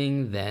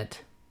feeling that,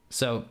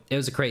 so it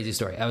was a crazy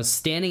story. I was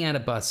standing at a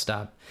bus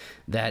stop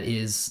that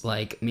is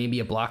like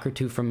maybe a block or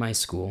two from my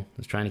school. I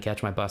was trying to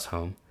catch my bus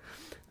home.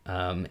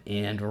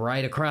 And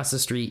right across the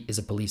street is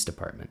a police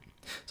department.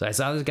 So I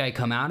saw this guy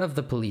come out of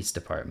the police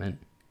department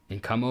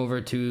and come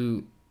over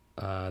to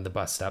the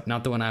bus stop.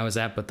 Not the one I was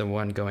at, but the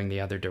one going the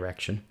other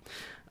direction.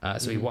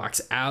 So he walks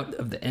out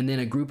of and then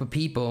a group of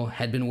people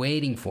had been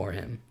waiting for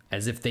him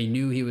as if they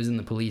knew he was in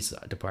the police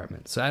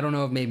department. So I don't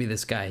know if maybe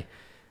this guy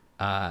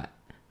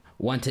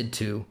wanted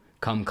to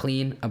come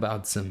clean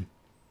about some,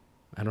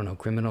 I don't know,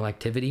 criminal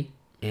activity.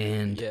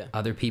 And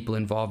other people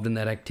involved in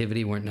that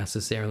activity weren't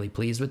necessarily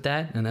pleased with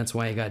that. And that's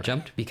why he got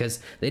jumped,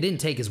 because they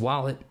didn't take his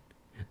wallet.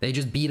 They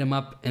just beat him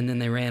up, and then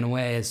they ran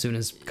away as soon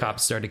as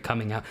cops started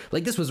coming out.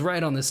 Like, this was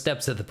right on the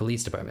steps of the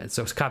police department.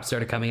 So cops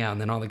started coming out,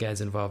 and then all the guys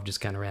involved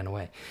just kind of ran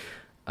away.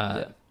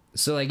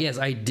 So, like, yes,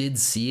 I did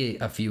see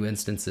a few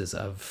instances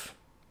of,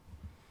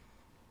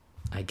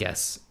 I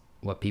guess,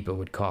 what people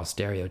would call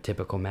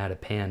stereotypical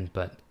Mattapan,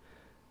 but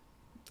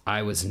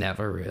I was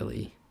never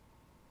really...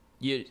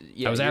 I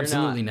was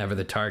absolutely never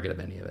the target of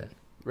any of it.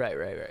 Right.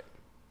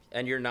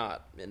 And you're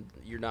not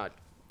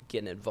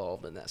getting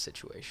involved in that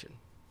situation.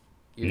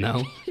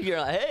 No. You're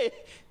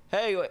like,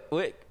 hey,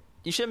 wait,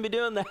 you shouldn't be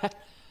doing that.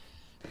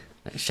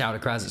 I shout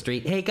across the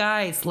street, hey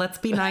guys, let's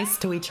be nice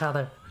to each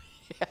other.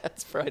 Yeah,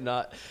 it's probably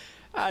not.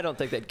 I don't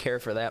think they'd care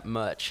for that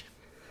much.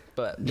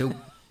 But Nope.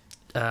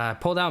 I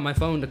pulled out my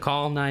phone to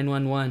call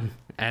 911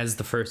 as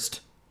the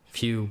first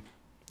few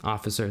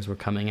officers were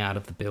coming out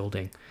of the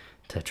building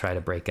to try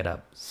to break it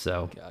up.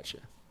 So gotcha.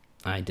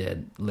 I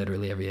did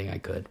literally everything I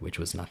could, which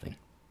was nothing.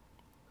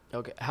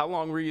 Okay. How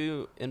long were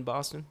you in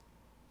Boston?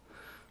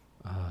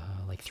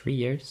 Like 3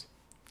 years.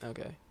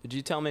 Okay. Did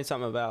you tell me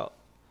something about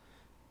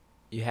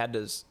you had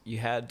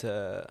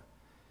to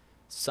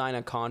sign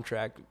a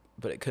contract,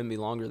 but it couldn't be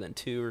longer than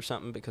 2 or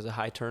something because of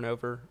high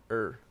turnover?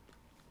 Or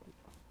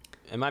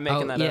am I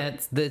making that up? Yeah,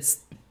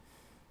 it's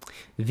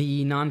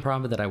the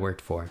nonprofit that I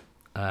worked for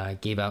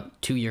gave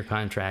out 2-year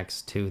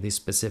contracts to the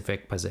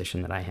specific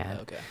position that I had.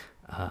 Okay.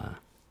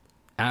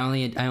 I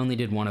only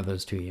did one of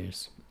those 2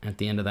 years. At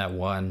the end of that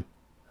one,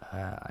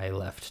 I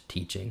left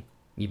teaching,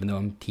 even though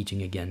I'm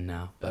teaching again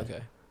now. But,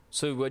 okay.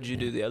 So what'd you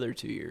do the other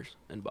 2 years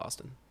in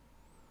Boston?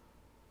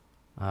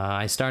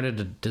 I started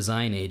a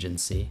design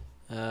agency.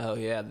 Oh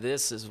yeah,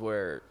 this is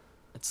where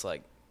it's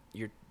like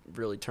you're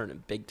really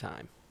turning big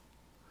time.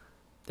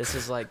 This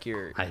is like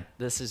your.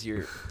 This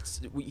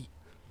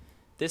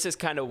is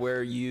kind of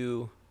where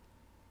you.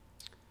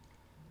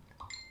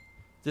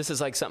 This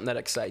is like something that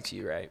excites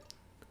you, right?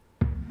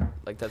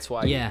 Like that's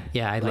why. Yeah,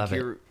 I love it.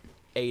 You're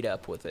ate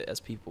up with it, as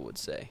people would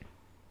say.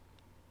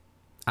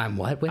 I'm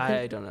what with it?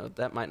 I don't know.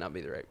 That might not be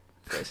the right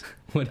phrase.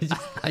 What did you?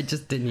 I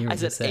just didn't hear. I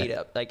what you said ate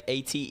up, like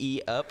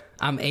ATE up.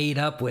 I'm ate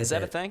up with it. Is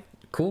that a thing?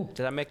 Cool.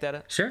 Did I make that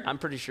up? Sure. I'm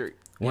pretty sure. You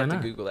Why have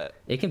not? to Google that.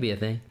 It can be a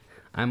thing.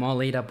 I'm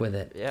all ate up with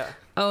it. Yeah.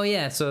 Oh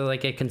yeah, so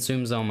like it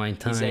consumes all my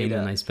time, ate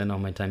and up. I spend all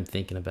my time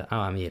thinking about. Oh,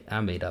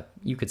 I'm ate up.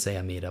 You could say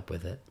I'm ate up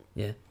with it.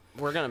 Yeah.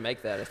 We're gonna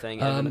make that a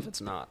thing, even if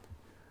it's not.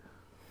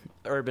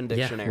 Urban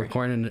Dictionary.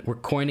 Yeah, we're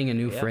coining a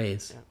new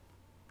phrase.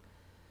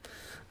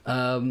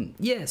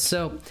 Yeah.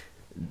 So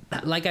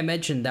like I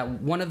mentioned, that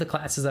one of the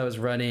classes I was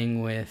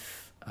running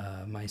with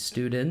my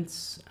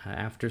students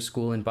after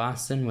school in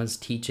Boston was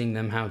teaching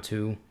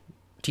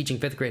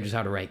 5th graders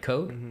how to write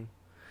code.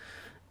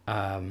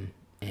 Mm-hmm.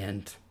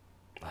 And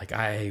like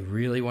I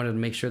really wanted to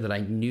make sure that I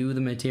knew the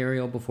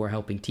material before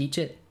helping teach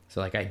it. So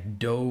like I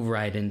dove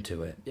right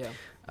into it. Yeah.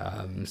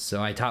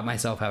 So I taught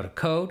myself how to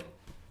code,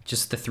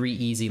 just the 3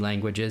 easy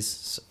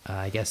languages,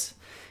 I guess.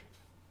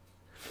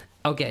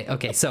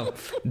 Okay, so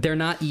they're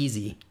not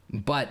easy,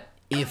 but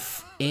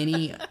if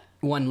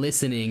anyone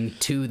listening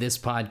to this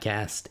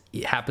podcast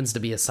happens to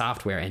be a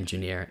software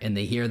engineer and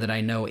they hear that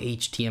I know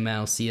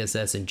HTML,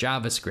 CSS, and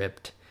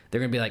JavaScript, they're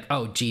gonna be like,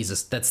 "Oh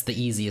Jesus, that's the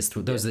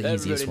easiest. Those are the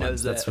easiest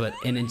ones." That's what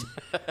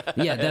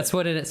that's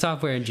what a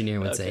software engineer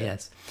would say.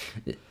 Yes,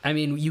 I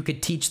mean you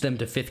could teach them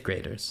to 5th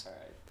graders. All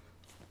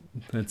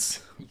right.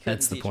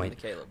 That's the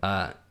point.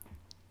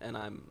 And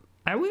I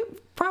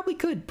probably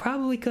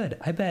could.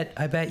 I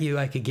bet you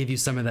I could give you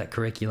some of that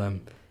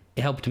curriculum.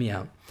 It helped me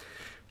out.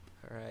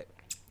 all right.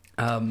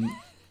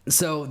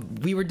 So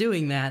we were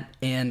doing that,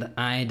 and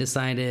I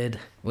decided,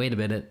 wait a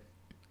minute,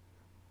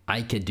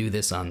 I could do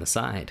this on the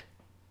side.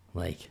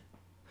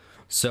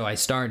 So I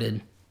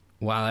started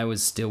while I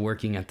was still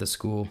working at the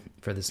school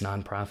for this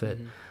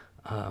nonprofit.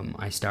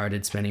 I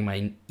started spending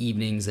my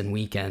evenings and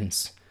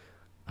weekends,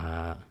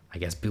 I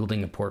guess,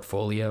 building a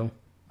portfolio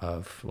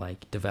of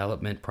like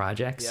development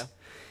projects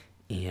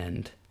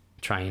and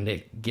trying to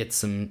get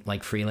some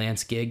like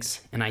freelance gigs.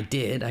 And I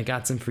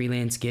got some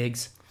freelance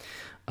gigs.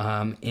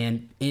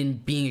 And in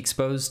being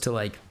exposed to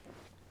like,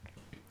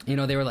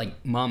 they were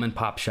like mom and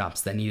pop shops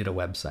that needed a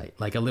website,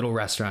 like a little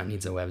restaurant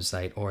needs a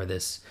website, or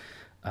these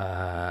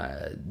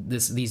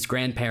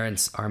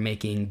grandparents are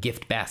making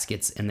gift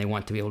baskets and they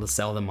want to be able to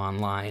sell them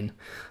online,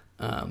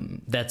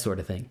 that sort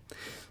of thing.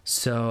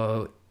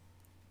 So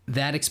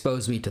that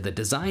exposed me to the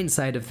design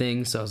side of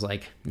things. So I was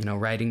like,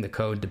 writing the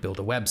code to build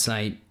a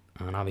website,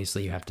 and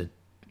obviously you have to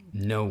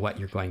know what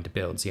you're going to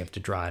build, so you have to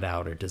draw it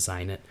out or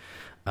design it.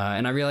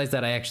 And I realized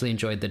that I actually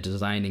enjoyed the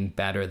designing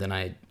better than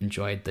I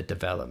enjoyed the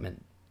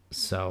development.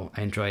 So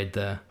I enjoyed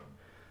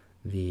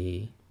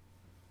the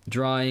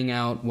drawing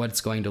out what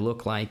it's going to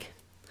look like.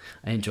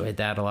 I enjoyed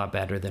that a lot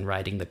better than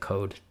writing the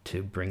code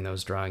to bring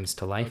those drawings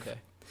to life. Okay.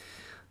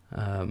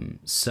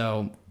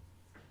 So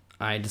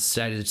I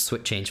decided to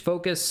change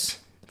focus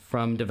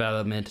from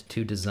development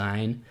to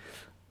design.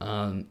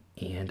 And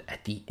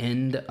at the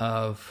end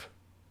of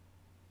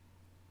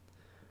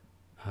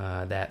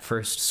that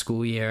first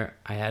school year,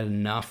 I had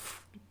enough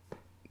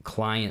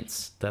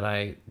clients that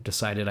I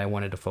decided I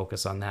wanted to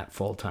focus on that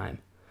full time.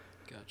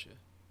 Gotcha.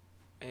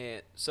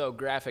 And so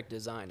graphic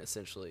design,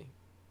 essentially,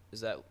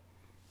 is that?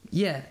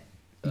 Yeah.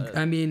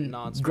 I mean,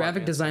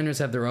 graphic designers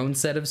have their own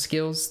set of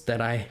skills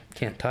that I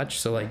can't touch.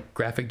 So like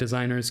graphic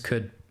designers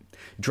could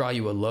draw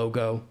you a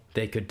logo.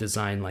 They could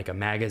design like a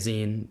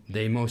magazine.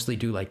 They mostly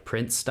do like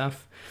print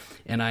stuff.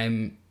 And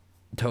I'm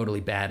totally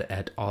bad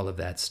at all of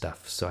that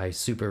stuff. So I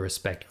super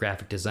respect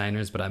graphic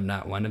designers, but I'm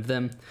not one of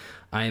them.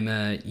 I'm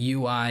a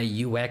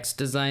UI UX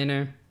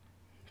designer.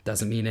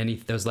 Doesn't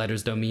mean those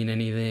letters don't mean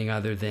anything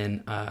other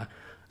than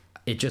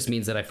it just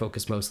means that I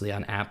focus mostly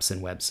on apps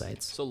and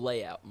websites. So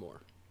layout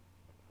more.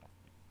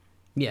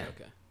 Yeah.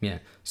 Okay. Yeah.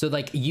 So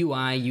like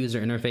UI,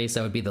 user interface,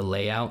 that would be the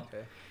layout.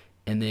 Okay.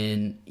 And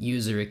then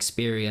user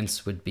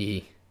experience would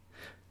be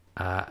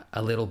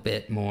a little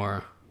bit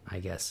more, I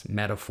guess,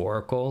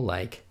 metaphorical,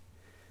 like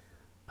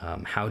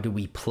how do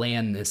we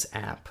plan this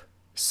app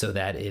so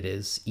that it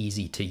is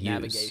easy to use?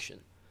 Navigation.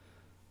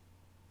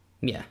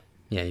 Yeah,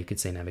 you could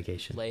say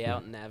navigation.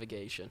 Layout and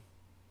navigation.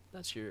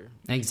 That's your...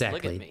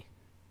 Exactly. Look at me.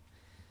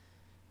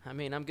 I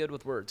mean, I'm good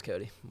with words,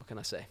 Cody. What can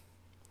I say?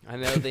 I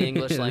know the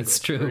English language That's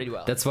true. pretty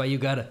well. That's why you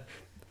got a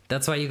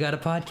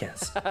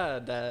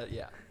podcast.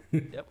 Yeah.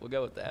 Yep, we'll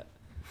go with that.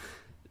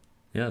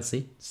 Yeah,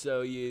 see?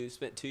 So you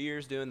spent 2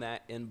 years doing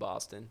that in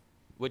Boston,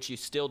 which you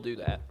still do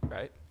that,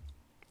 right?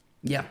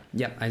 Yeah,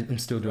 I'm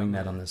still doing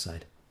that on this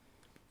side.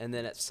 And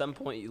then at some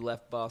point you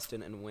left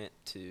Boston and went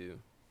to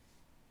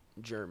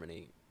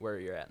Germany, where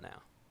you're at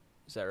now.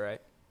 Is that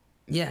right?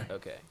 Yeah.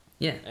 Okay.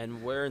 Yeah.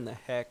 And where in the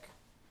heck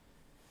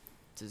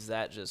does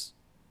that just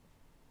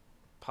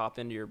pop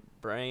into your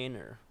brain,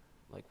 or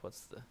like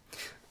what's the...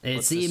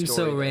 It seems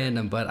so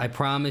random, but I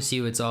promise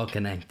you it's all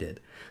connected.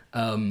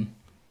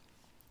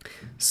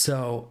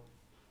 So,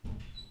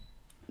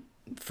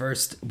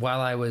 first, while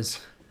I was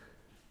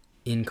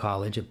in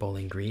college at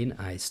Bowling Green,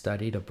 I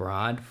studied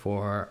abroad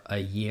for a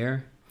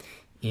year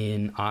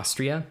in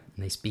Austria.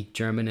 And they speak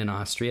German in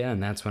Austria,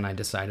 and that's when I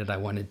decided I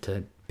wanted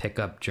to pick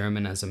up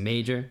German as a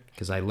major,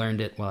 because I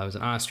learned it while I was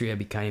in Austria,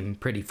 became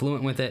pretty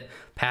fluent with it,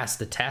 passed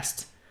the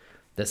test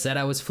that said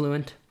I was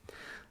fluent.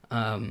 You're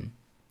and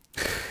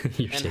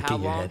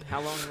shaking your head.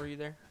 How long were you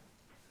there?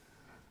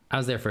 I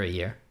was there for a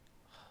year.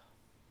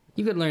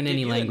 You could learn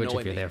any you language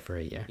annoy if you're me. there for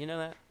a year. You know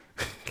that?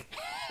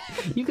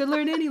 You could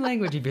learn any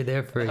language if you're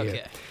there for a year.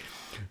 Okay.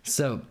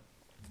 So,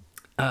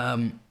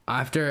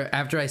 after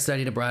I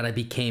studied abroad, I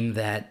became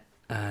that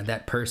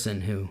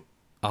person who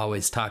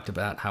always talked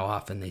about how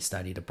often they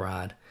studied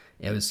abroad.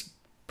 It was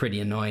pretty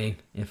annoying.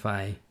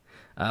 My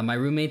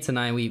roommates and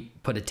I, we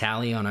put a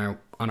tally on our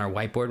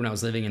whiteboard when I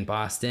was living in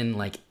Boston.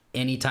 Like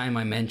anytime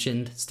I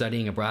mentioned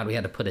studying abroad, we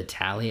had to put a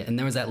tally, and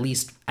there was at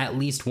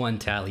least one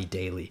tally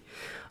daily.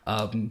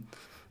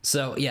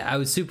 So yeah, I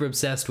was super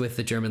obsessed with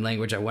the German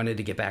language. I wanted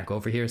to get back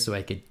over here so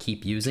I could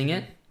keep using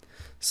it.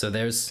 So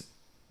there's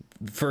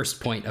the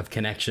first point of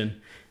connection.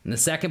 And the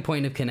second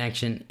point of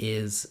connection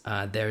is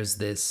there's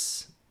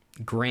this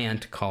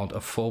grant called a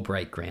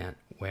Fulbright grant,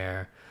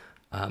 where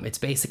it's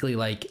basically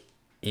like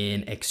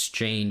an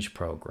exchange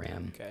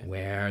program, okay,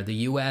 where the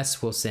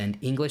U.S. will send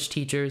English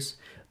teachers,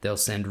 they'll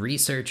send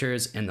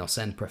researchers, and they'll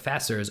send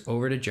professors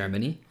over to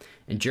Germany.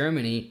 And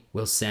Germany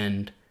will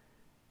send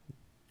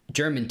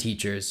German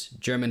teachers,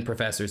 German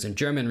professors, and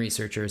German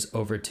researchers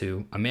over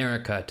to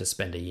America to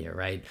spend a year,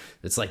 right?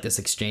 It's like this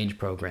exchange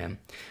program.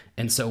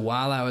 And so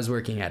while I was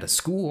working at a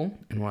school,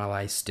 and while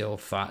I still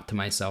thought to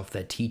myself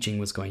that teaching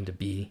was going to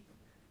be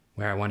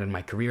where I wanted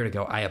my career to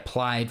go, I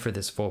applied for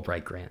this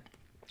Fulbright grant.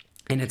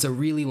 And it's a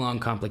really long,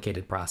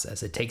 complicated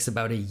process. It takes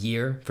about a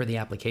year for the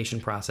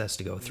application process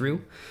to go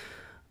through.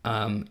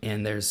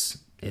 And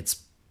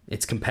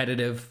it's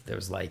competitive.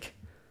 There's like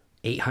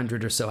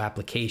 800 or so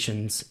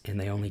applications, and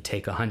they only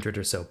take 100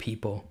 or so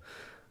people.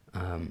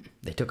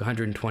 They took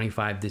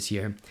 125 this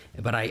year,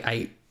 but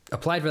I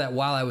applied for that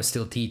while I was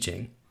still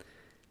teaching.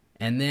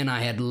 And then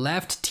I had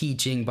left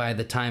teaching by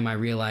the time I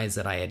realized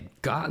that I had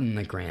gotten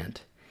the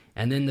grant.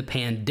 And then the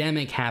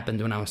pandemic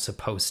happened when I was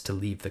supposed to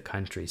leave the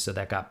country, so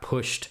that got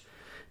pushed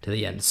to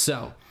the end.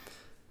 So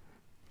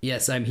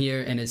yes, I'm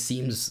here, and it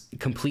seems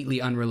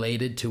completely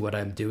unrelated to what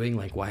I'm doing.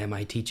 Like, why am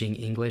I teaching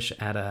English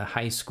at a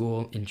high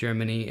school in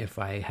Germany if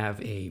I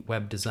have a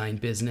web design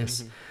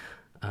business?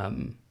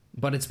 Mm-hmm.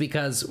 But it's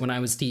because when I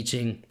was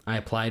teaching, I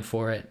applied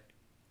for it,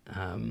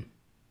 and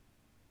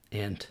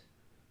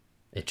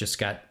it just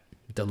got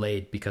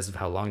delayed because of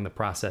how long the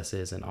process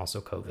is, and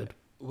also COVID.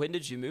 When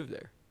did you move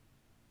there?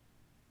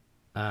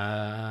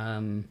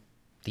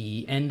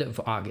 The end of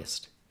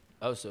August.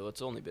 Oh, so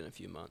it's only been a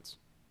few months.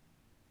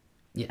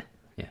 Yeah.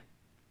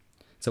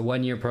 It's a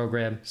 1-year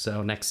program,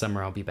 so next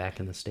summer I'll be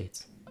back in the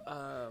States.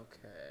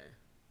 Okay.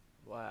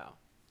 Wow.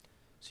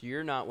 So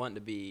you're not wanting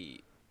to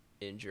be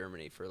in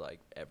Germany for, like,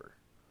 ever?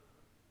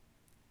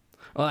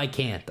 Well, I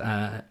can't.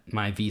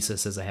 My visa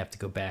says I have to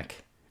go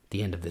back at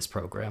the end of this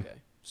program. Okay.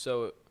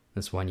 So...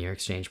 This 1-year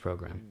exchange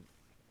program.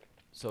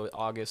 So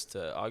August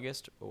to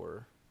August,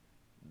 or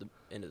the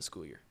end of the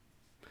school year?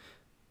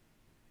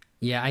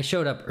 Yeah, I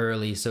showed up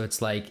early, so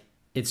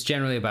it's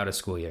generally about a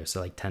school year, so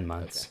like 10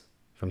 months. Okay.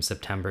 From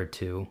September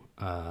to,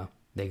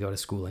 they go to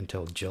school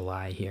until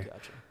July here.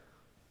 Gotcha.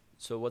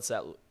 So what's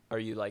that? Are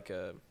you like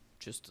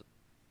just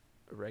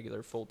a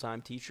regular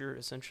full-time teacher,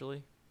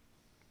 essentially?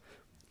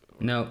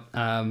 No,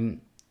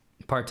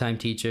 part-time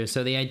teacher.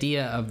 So the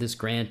idea of this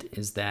grant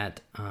is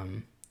that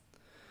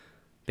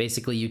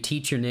basically you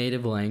teach your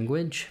native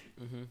language.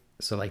 Mm-hmm.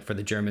 So like for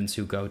the Germans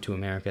who go to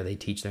America, they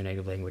teach their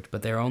native language,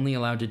 but they're only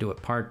allowed to do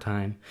it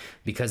part-time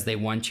because they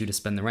want you to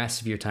spend the rest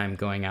of your time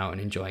going out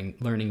and enjoying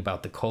learning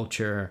about the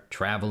culture,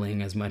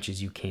 traveling as much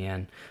as you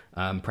can,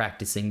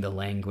 practicing the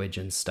language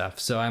and stuff.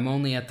 So I'm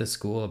only at the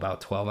school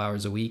about 12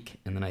 hours a week,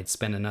 and then I'd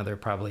spend another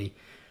probably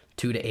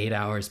 2 to 8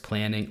 hours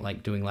planning,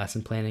 like doing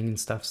lesson planning and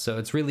stuff. So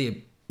it's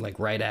really like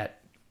right at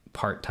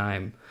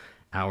part-time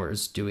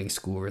hours doing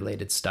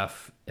school-related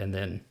stuff, and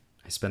then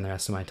I spend the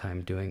rest of my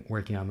time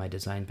working on my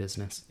design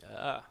business.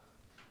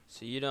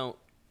 So you don't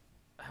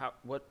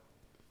what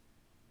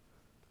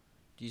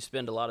do you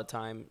spend a lot of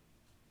time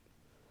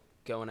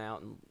going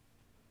out and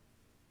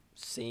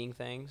seeing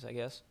things, I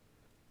guess?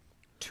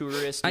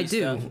 Touristy I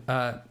do.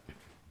 stuff?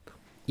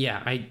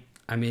 Yeah,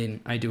 I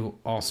mean, I do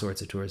all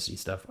sorts of touristy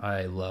stuff.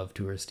 I love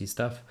touristy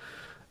stuff.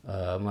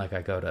 Like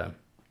I go to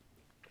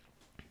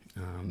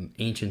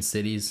ancient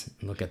cities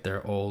and look at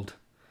their old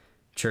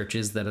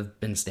churches that have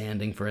been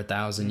standing for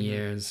 1,000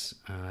 years.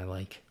 I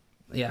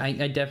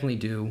definitely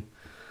do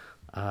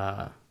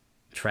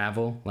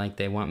travel like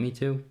they want me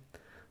to.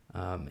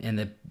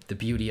 And the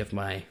beauty of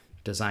my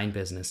design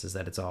business is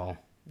that it's all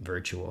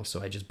virtual.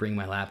 So I just bring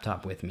my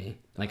laptop with me.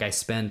 Like I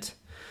spent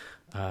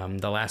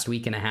the last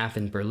week and a half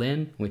in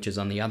Berlin, which is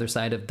on the other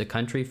side of the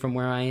country from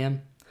where I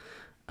am.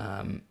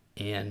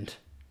 And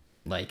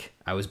like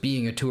I was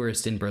being a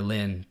tourist in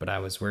Berlin, but I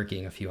was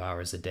working a few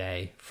hours a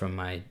day from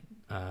my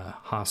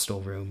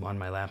hostel room on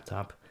my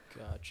laptop.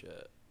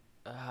 Gotcha.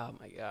 Oh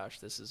my gosh,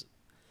 this is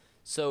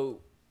so.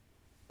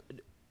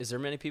 Is there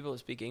many people that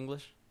speak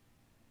English?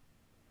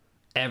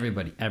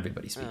 Everybody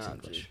speaks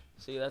English. Geez.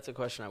 See, that's a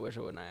question I wish I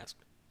wouldn't ask.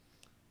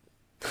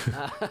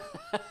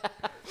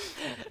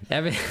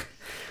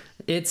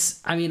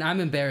 I'm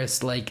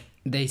embarrassed. Like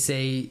they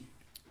say,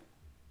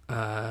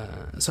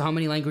 so how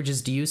many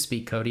languages do you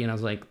speak, Cody? And I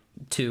was like,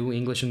 2,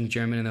 English and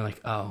German. And they're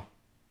like, oh,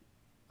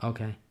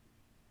 okay.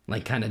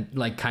 Like kind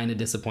of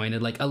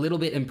disappointed, like a little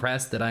bit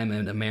impressed that I'm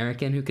an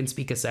American who can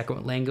speak a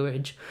second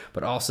language,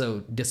 but also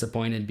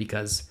disappointed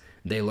because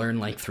they learn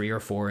like 3 or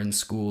 4 in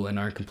school and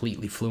are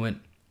completely fluent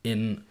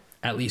in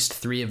at least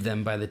 3 of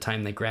them by the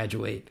time they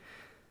graduate.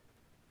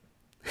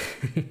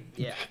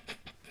 Yeah.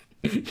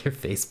 Your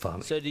face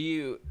palm. So do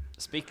you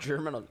speak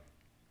German?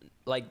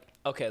 Like,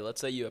 okay,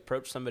 let's say you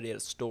approach somebody at a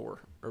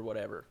store or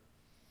whatever.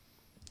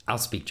 I'll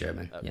speak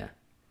German, Okay. yeah.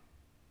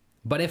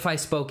 But if I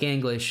spoke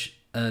English,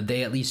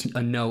 they at least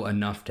know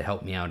enough to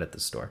help me out at the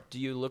store. Do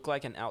you look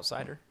like an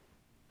outsider?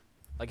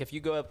 Like if you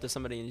go up to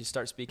somebody and you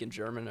start speaking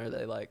German, are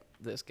they like,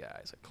 this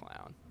guy's a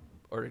clown?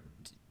 Or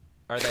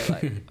are they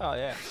like, oh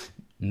yeah?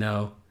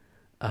 No.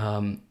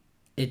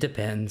 It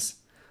depends.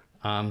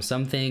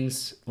 Some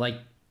things, like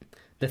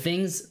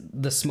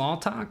the small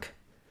talk,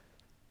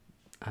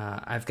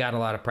 I've got a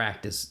lot of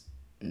practice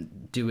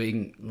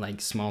doing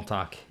like small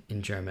talk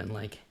in German.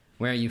 Like,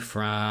 where are you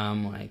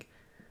from? Like,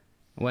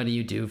 what do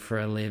you do for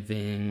a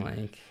living?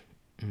 Like,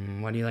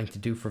 what do you like to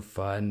do for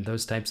fun?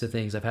 Those types of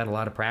things. I've had a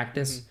lot of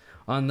practice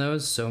on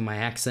those, so my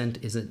accent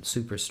isn't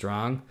super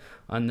strong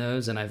on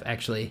those. And I've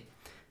actually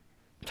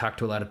talked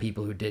to a lot of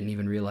people who didn't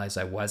even realize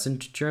I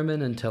wasn't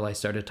German until I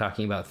started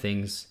talking about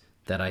things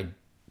that I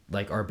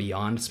like are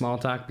beyond small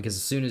talk. Because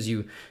as soon as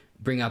you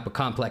bring up a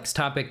complex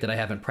topic that I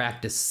haven't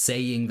practiced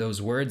saying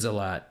those words a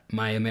lot,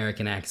 my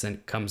American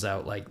accent comes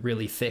out like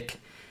really thick.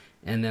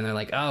 And then they're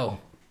like, oh,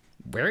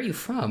 where are you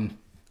from?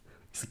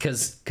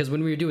 Because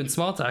when we were doing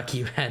small talk,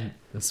 you had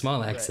a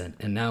small accent,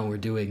 right. And now we're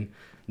doing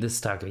this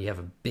talk, you have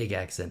a big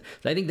accent.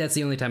 So I think that's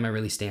the only time I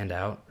really stand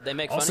out. They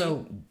make fun also,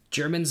 of you?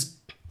 Germans,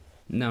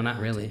 no, not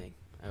really. Dang.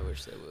 I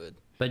wish they would.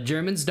 But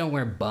Germans don't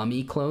wear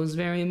bummy clothes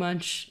very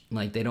much.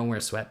 Like, they don't wear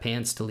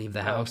sweatpants to leave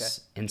the house.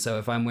 Okay. And so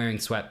if I'm wearing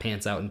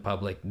sweatpants out in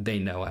public, they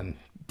know I'm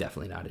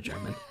definitely not a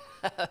German.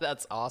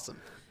 That's awesome.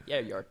 Yeah,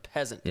 you're a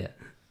peasant. Yeah.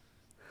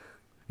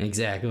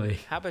 Exactly.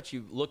 How about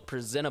you look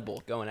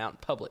presentable going out in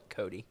public,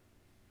 Cody?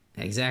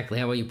 Exactly.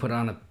 How about you put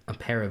on a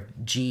pair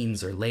of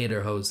jeans or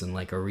lederhosen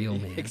like a real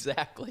man?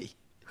 Exactly.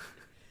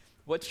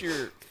 What's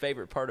your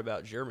favorite part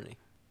about Germany?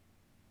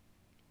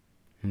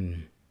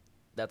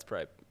 That's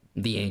probably...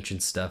 The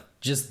ancient stuff.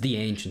 Just the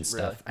ancient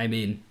stuff. Really? I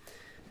mean,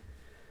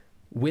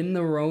 when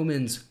the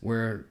Romans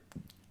were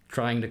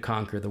trying to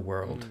conquer the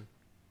world,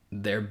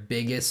 their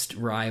biggest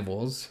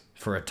rivals,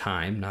 for a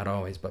time, not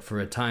always, but for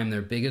a time,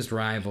 their biggest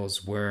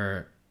rivals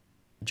were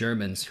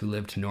Germans who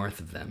lived north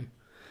of them.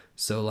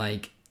 So,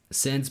 like,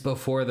 since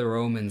before the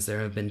Romans, there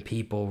have been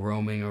people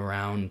roaming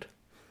around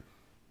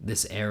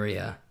this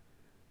area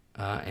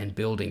and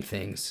building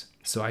things.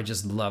 So I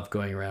just love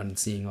going around and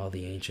seeing all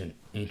the ancient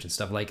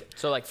stuff. Like,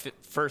 so like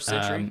first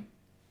century?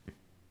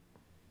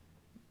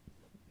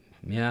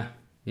 Yeah,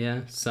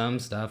 some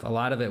stuff. A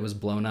lot of it was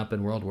blown up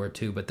in World War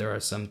II, but there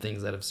are some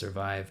things that have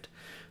survived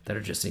that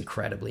are just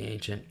incredibly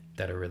ancient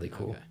that are really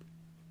cool.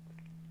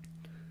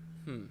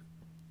 Okay.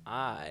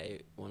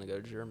 I want to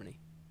go to Germany.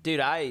 Dude,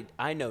 I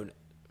know...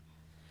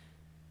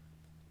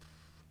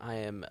 I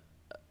am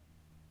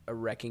a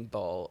wrecking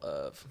ball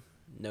of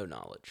no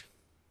knowledge.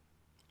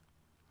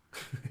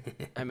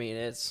 I mean,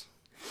 it's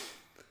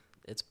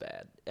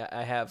bad.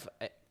 I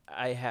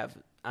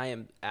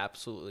am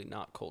absolutely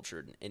not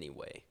cultured in any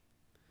way.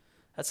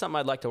 That's something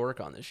I'd like to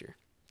work on this year.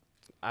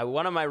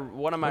 What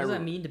does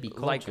that mean to be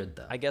cultured,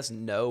 though? I guess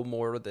know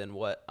more than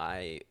what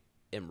I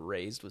am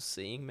raised with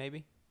seeing,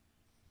 maybe.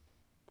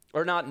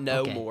 Or not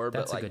know more,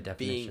 but like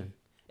being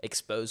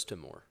exposed to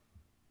more.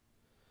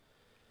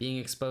 being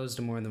exposed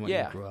to more than what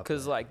Yeah, you grew up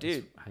 'cause, with like,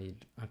 is dude- how you,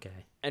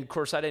 okay. And of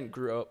course, I didn't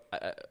grow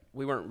up.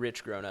 We weren't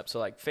rich growing up, so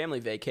like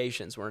family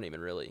vacations weren't even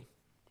really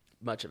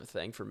much of a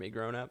thing for me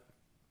growing up.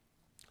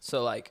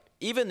 So like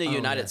even the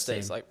United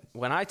States, same. like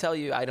when I tell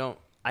you I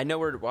know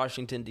where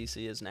Washington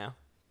D.C. is now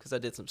because I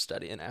did some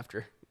studying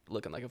after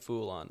looking like a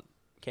fool on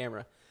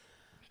camera.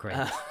 Great.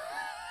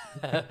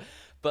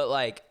 But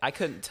like I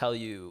couldn't tell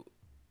you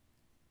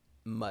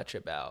much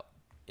about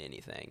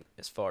anything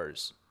as far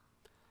as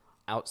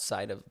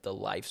outside of the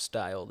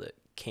lifestyle that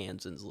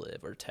Kansans live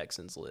or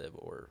Texans live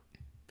or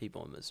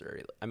people in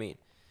Missouri. I mean,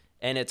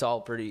 and it's all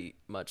pretty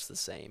much the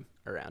same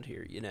around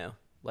here, you know?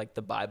 Like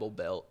the Bible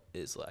Belt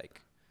is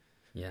like,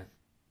 Yeah.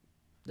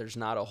 there's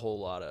not a whole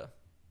lot of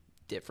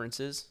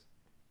differences.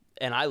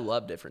 And I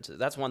love differences.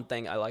 That's one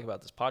thing I like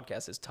about this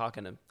podcast is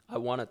I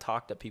want to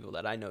talk to people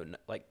that I know,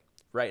 like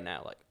right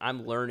now, like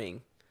I'm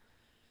learning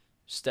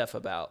stuff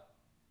about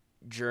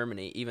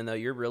Germany, even though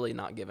you're really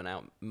not giving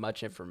out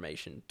much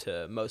information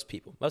to most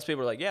people. Most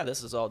people are like, yeah,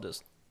 this is all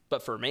just,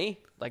 but for me,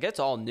 like it's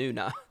all new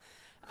now.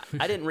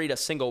 I didn't read a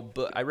single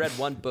book. I read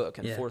one book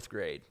in fourth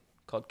grade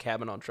called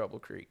Cabin on Trouble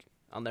Creek.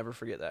 I'll never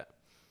forget that.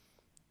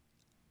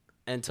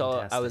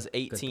 Until I was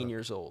 18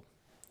 years old.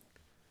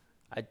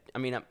 I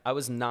mean, I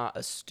was not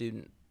a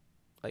student.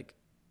 Like,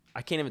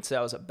 I can't even say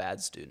I was a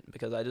bad student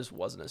because I just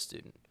wasn't a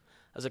student.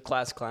 I was a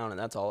class clown, and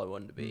that's all I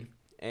wanted to be.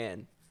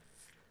 And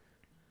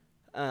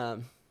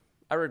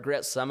I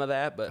regret some of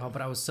that, but... Oh,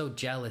 but I was so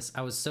jealous.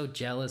 I was so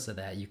jealous of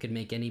that. You could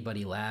make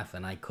anybody laugh,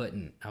 and I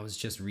couldn't. I was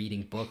just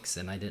reading books,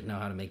 and I didn't know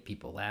how to make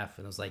people laugh.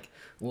 And I was like,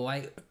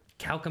 well,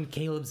 how come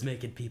Caleb's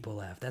making people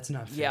laugh? That's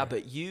not fair. Yeah,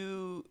 but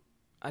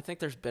I think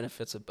there's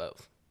benefits of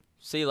both.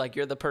 See, like,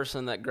 you're the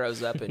person that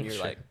grows up, and you're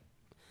Sure. like...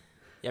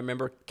 Yeah,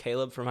 remember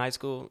Caleb from high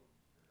school?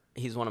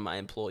 He's one of my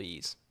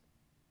employees.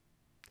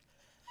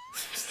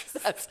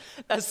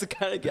 That's the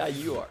kind of guy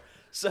you are.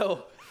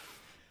 So,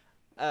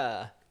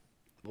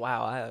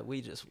 wow, we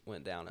just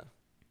went down a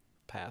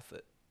path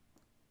that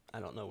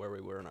I don't know where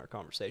we were in our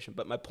conversation.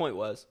 But my point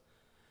was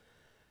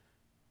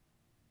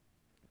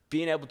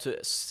being able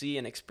to see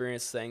and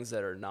experience things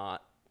that are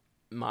not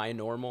my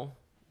normal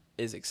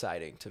is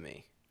exciting to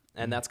me.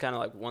 And that's kind of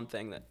like one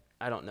thing that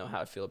I don't know how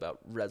I feel about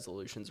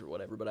resolutions or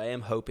whatever, but I am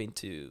hoping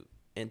to,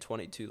 in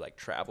 22, like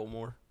travel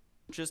more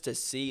just to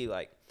see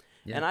like,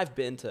 and I've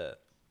been to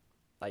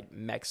like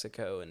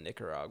Mexico and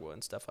Nicaragua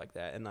and stuff like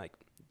that. And like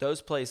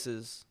those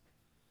places,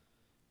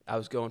 I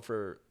was going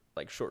for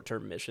like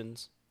short-term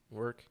missions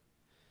work.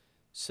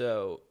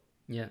 So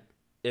Yeah.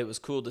 it was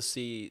cool to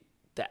see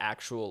the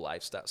actual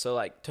lifestyle. So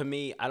like to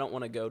me, I don't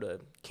want to go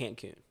to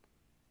Cancun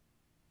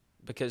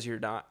because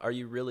are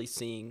you really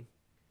seeing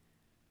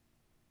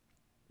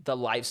the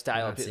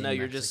lifestyle? No,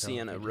 you're just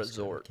seeing a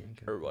resort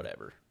or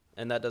whatever.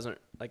 And that doesn't,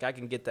 like I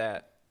can get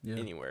that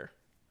anywhere.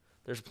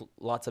 There's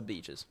lots of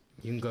beaches.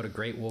 You can go to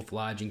Great Wolf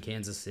Lodge in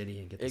Kansas City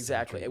and get the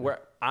Exactly. Where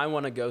I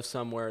want to go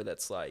somewhere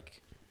that's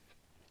like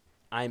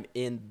I'm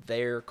in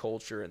their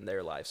culture and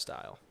their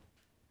lifestyle,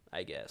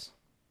 I guess.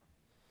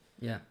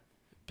 Yeah.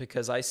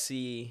 Because I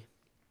see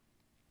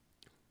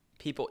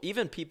people,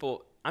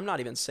 I'm not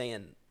even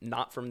saying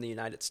not from the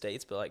United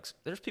States, but like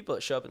there's people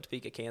that show up in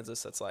Topeka,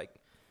 Kansas that's like,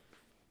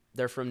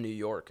 they're from New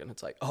York, and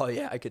it's like, oh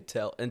yeah, I could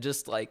tell. And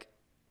just like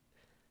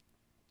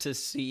to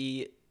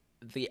see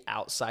the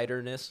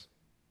outsiderness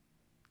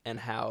and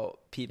how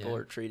people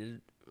are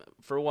treated.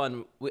 For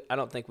one, I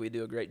don't think we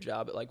do a great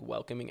job at like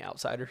welcoming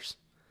outsiders.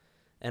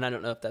 And I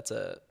don't know if that's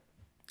I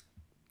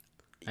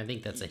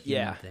think that's a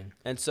human thing.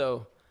 And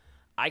so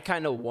I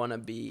kind of want to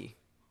be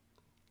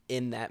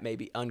in that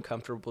maybe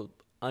uncomfortable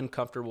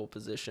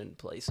position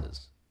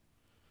places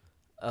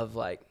of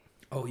like,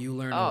 oh, you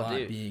learn a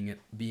lot being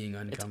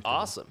uncomfortable. It's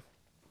awesome.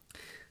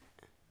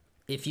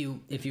 If you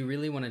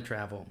really want to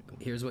travel,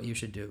 here's what you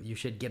should do. You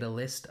should get a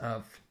list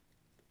of,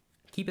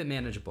 keep it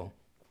manageable.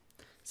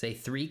 Say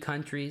 3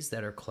 countries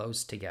that are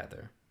close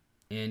together.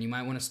 And you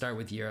might want to start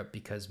with Europe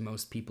because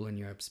most people in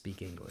Europe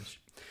speak English.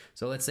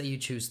 So let's say you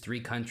choose 3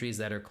 countries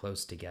that are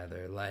close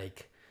together.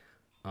 Like,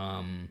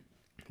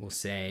 we'll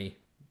say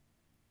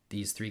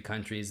these 3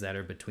 countries that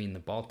are between the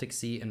Baltic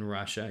Sea and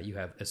Russia. You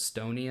have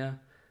Estonia,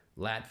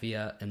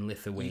 Latvia, and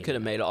Lithuania. You could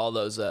have made all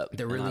those up.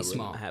 They're really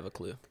small. I have a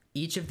clue.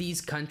 Each of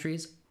these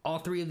countries, all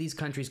 3 of these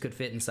countries could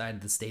fit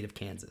inside the state of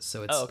Kansas.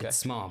 So it's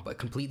small, but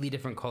completely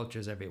different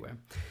cultures everywhere.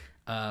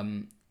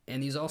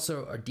 And these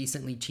also are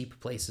decently cheap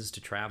places to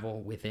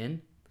travel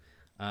within.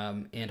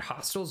 And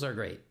hostels are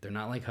great. They're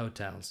not like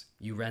hotels.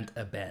 You rent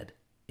a bed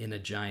in a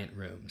giant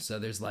room. So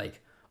there's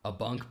like 12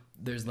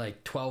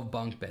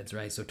 bunk beds,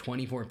 right? So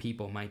 24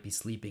 people might be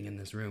sleeping in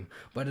this room,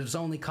 but it's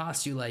only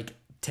costs you like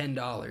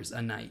 $10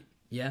 a night.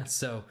 Yeah.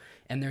 So,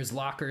 and there's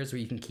lockers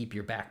where you can keep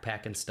your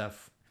backpack and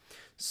stuff.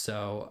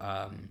 So,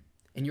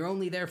 and you're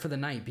only there for the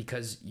night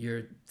because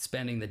you're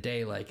spending the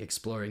day like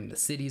exploring the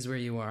cities where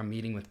you are,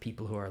 meeting with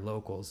people who are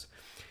locals.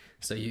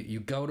 So you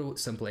go to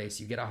some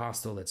place, you get a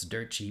hostel that's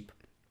dirt cheap,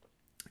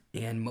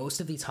 and most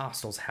of these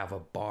hostels have a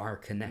bar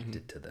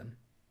connected to them.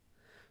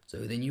 So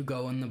then you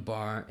go in the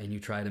bar and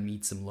you try to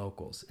meet some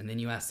locals, and then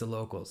you ask the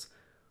locals,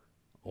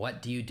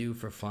 what do you do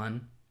for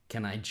fun?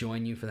 Can I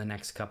join you for the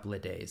next couple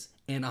of days?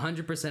 And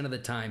 100% of the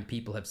time,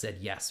 people have said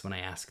yes when I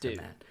ask them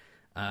that.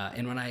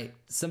 And when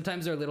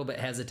sometimes they're a little bit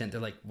hesitant. They're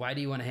like, why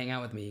do you want to hang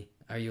out with me?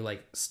 Are you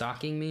like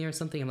stalking me or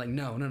something? I'm like,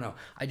 no.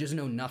 I just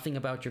know nothing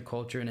about your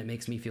culture and it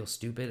makes me feel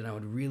stupid. And I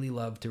would really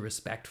love to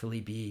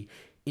respectfully be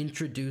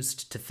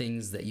introduced to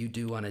things that you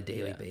do on a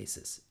daily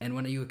basis. And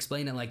when you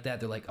explain it like that,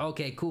 they're like,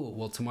 okay, cool.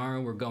 Well,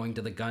 tomorrow we're going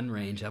to the gun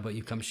range. How about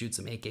you come shoot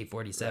some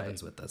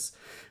AK-47s with us?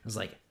 I was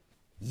like,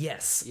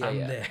 yes, I'm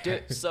there.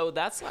 Dude, so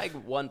that's like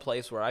one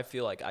place where I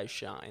feel like I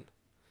shine.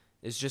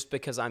 Is just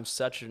because I'm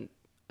such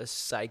a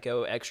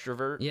psycho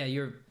extrovert. Yeah,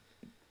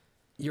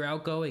 you're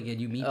outgoing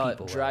and you meet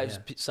people. It drives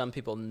some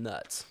people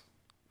nuts.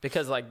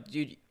 Because like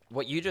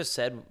what you just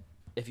said,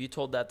 if you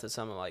told that to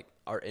some of like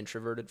our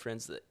introverted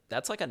friends,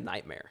 that's like a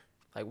nightmare.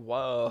 Like,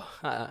 whoa.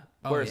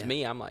 Whereas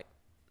me, I'm like,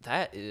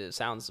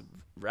 sounds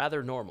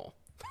rather normal.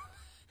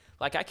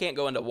 Like I can't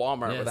go into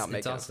Walmart without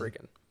making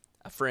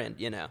a friend,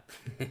 you know.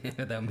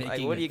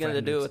 Like, what are you going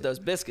to do with those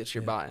biscuits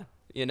you're buying?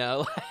 You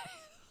know,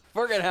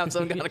 we're going to have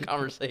some kind of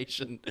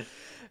conversation.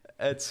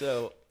 And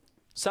so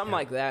something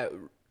like that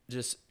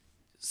just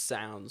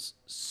sounds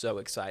so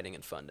exciting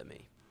and fun to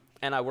me.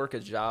 And I work a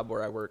job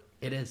where I work.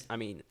 It is. I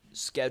mean,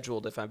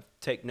 scheduled. If I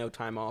take no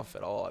time off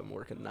at all, I'm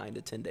working 9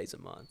 to 10 days a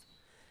month.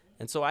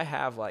 And so I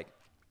have like,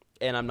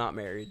 and I'm not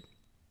married,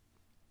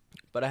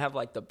 but I have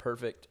like the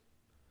perfect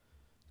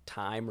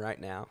time right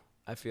now,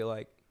 I feel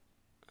like,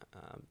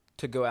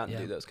 to go out and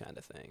do those kind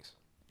of things,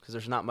 because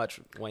there's not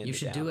much weighing me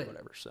down or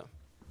whatever. So,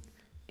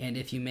 and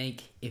if you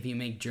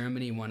make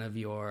Germany one of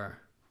your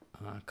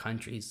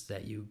countries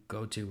that you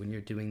go to when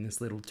you're doing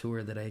this little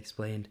tour that I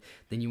explained,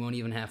 then you won't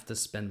even have to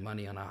spend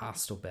money on a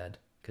hostel bed,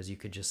 because you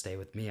could just stay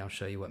with me. I'll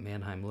show you what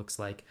Mannheim looks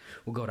like.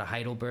 We'll go to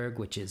Heidelberg,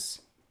 which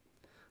is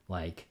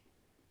like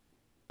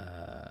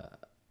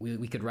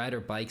we could ride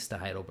our bikes to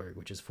Heidelberg,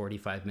 which is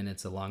 45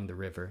 minutes along the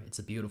river. It's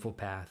a beautiful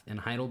path. And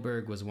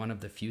Heidelberg was one of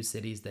the few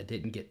cities that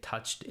didn't get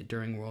touched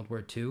during World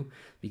War II,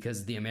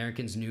 because the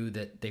Americans knew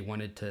that they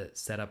wanted to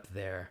set up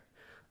their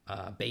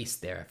base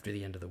there after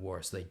the end of the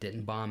war. So they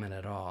didn't bomb it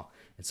at all.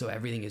 And so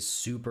everything is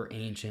super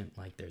ancient.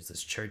 Like there's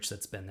this church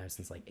that's been there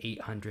since like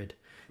 800.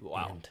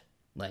 Wow. And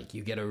like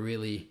you get a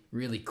really,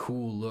 really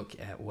cool look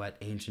at what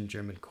ancient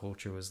German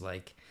culture was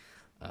like.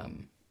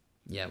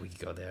 Yeah, we could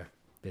go there,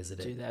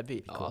 visit it. Dude, that'd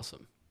be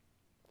awesome.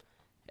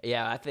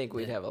 Yeah, I think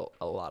we'd have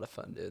a lot of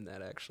fun doing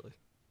that, actually.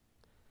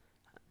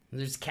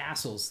 There's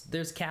castles.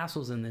 There's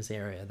castles in this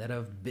area that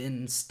have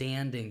been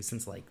standing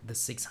since like the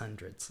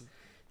 600s.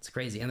 It's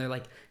crazy. And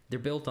they're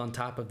built on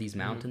top of these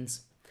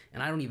mountains.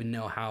 And I don't even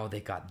know how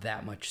they got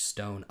that much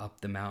stone up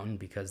the mountain,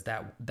 because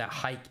that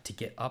hike to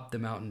get up the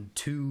mountain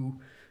to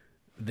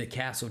the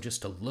castle,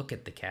 just to look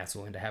at the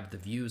castle and to have the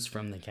views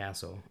from the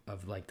castle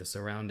of like the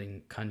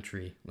surrounding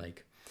country,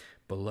 like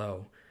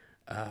below,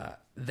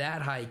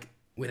 that hike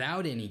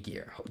without any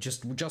gear,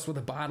 just with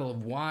a bottle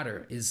of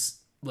water, is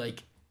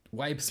like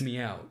wipes me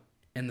out.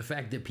 And the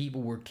fact that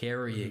people were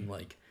carrying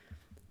like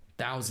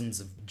thousands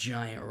of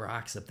giant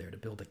rocks up there to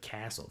build a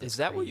castle. Is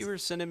that crazy. What you were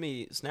sending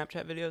me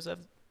Snapchat videos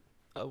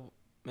of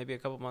maybe a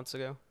couple months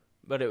ago?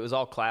 But it was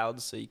all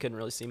clouds, so you couldn't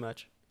really see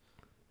much.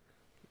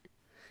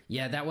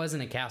 Yeah, that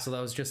wasn't a castle.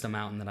 That was just a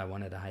mountain that I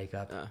wanted to hike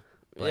up.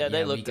 Yeah,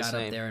 they looked the same. We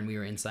got up there and we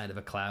were inside of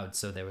a cloud,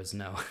 so there was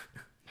no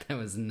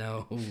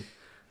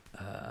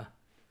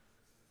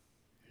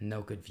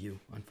no good view,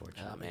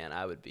 unfortunately. Oh, man,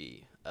 I would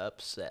be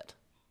upset.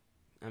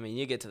 I mean,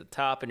 you get to the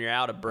top and you're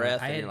out of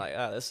breath, and you're like,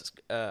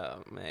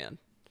 oh, man.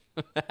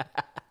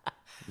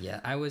 Yeah,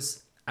 I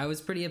was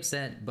pretty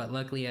upset, but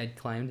luckily I'd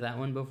climbed that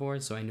one before,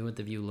 so I knew what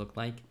the view looked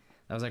like.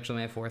 That was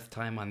actually my 4th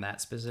time on that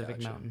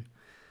specific mountain.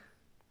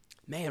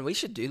 Man, we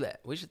should do that.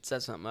 We should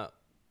set something up.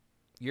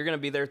 You're going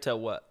to be there till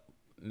what?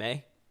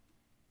 May?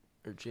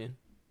 Or June?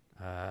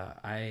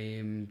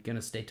 I'm going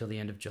to stay till the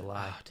end of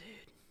July. Oh, dude.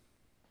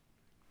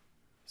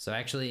 So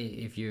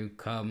actually, if you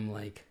come,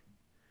 like,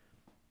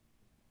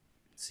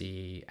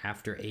 see,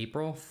 after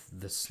April,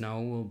 the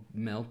snow will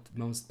melt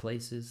most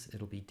places.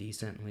 It'll be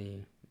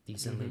decently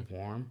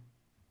warm.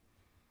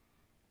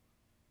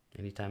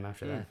 Anytime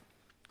after that.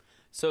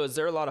 So is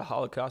there a lot of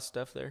Holocaust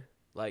stuff there?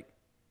 Like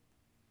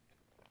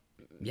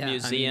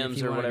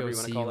museums or whatever you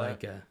want to call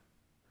that?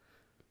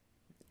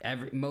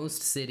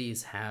 Most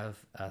cities have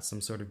some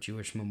sort of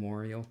Jewish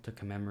memorial to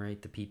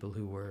commemorate the people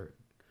who were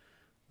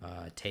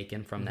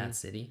taken from that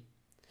city.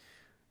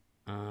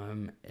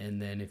 And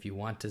then if you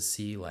want to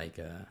see like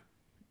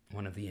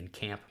one of the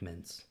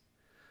encampments,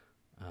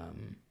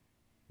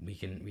 we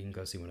can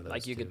go see one of those.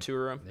 Like you could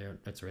tour them.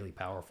 That's really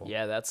powerful.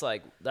 Yeah, that's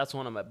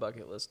one of my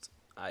bucket list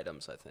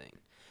items. I think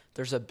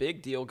there's a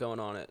big deal going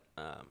on at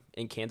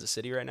in Kansas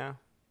City right now.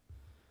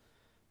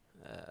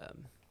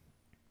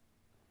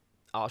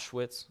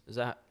 Auschwitz,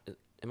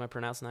 am I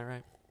pronouncing that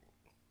right?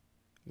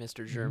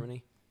 Mr.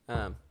 Germany.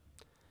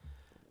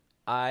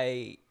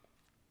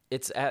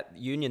 It's at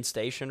Union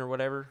Station or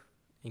whatever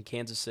in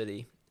Kansas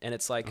City, and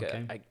it's like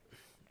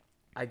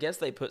I guess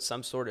they put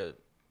some sort of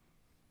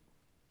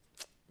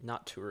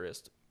not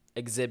tourist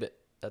exhibit.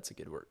 That's a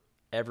good word.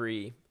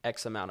 every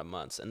X amount of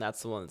months, and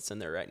that's the one that's in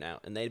there right now.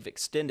 And they've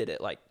extended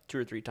it like 2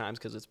 or 3 times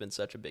because it's been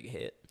such a big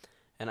hit.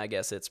 And I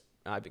guess it's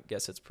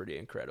pretty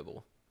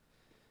incredible.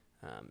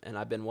 And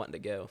I've been wanting to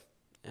go,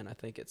 and I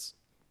think it's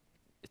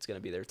going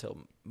to be there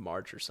till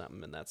March or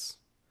something, and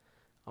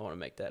I want to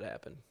make that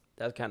happen.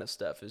 That kind of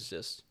stuff is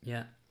just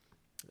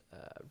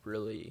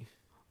really.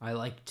 I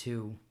like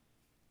to.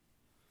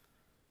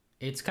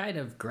 It's kind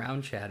of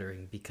ground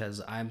shattering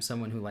because I'm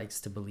someone who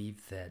likes to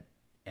believe that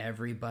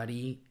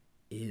everybody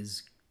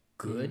is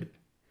good,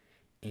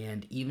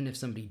 and even if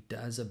somebody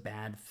does a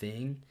bad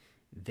thing,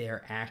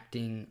 they're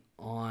acting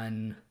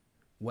on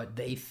what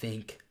they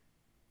think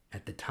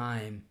at the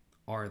time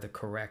are the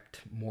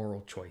correct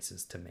moral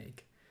choices to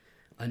make,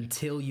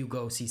 until you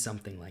go see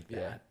something like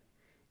that.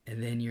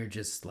 And then you're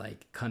just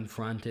like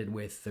confronted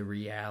with the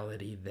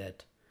reality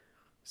that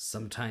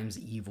sometimes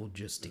evil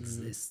just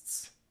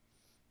exists.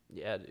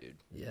 Yeah, dude.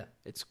 Yeah.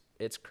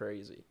 It's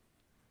crazy.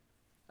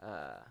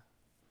 I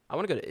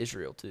want to go to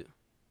Israel too.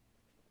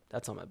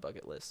 That's on my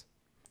bucket list.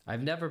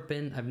 I've never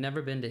been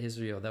to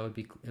Israel. It would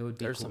be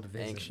There's cool some to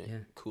visit.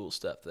 ancient cool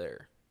stuff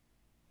there.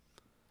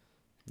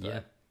 But Yeah.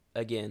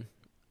 Again,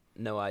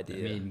 no idea.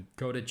 I mean,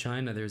 go to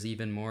China. There's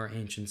even more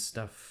ancient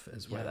stuff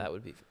as well. Yeah, that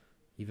would be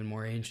even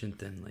more ancient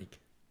than like.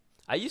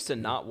 I used to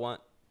not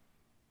want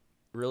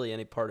really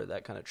any part of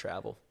that kind of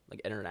travel,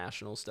 like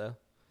international stuff.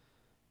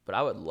 But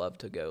I would love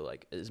to go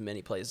like as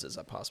many places as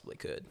I possibly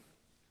could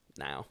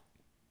now.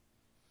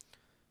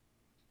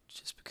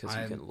 Just because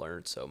you can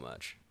learn so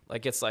much.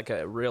 Like it's like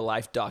a real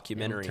life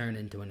documentary. It'll turn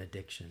into an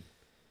addiction.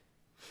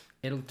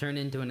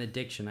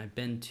 I've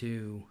been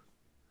to,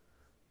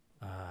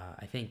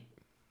 I think,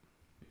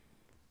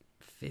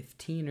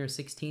 15 or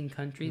 16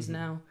 countries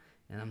now.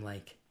 And I'm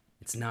like,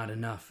 it's not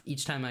enough.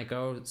 Each time I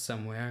go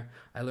somewhere,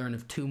 I learn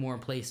of 2 more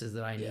places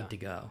that I need to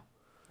go.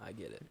 I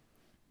get it.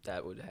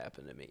 That would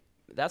happen to me.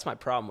 That's my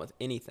problem with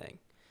anything.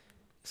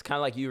 It's kind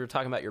of like you were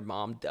talking about your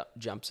mom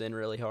jumps in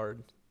really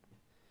hard.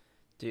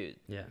 Dude,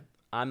 yeah,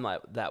 I'm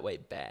like that way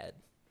bad.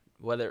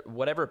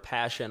 Whatever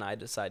passion I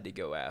decide to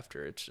go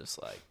after, it's just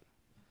like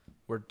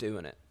we're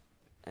doing it,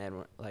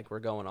 and we're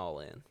going all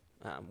in,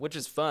 which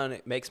is fun.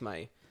 It makes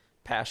my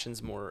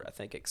passions more, I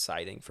think,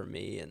 exciting for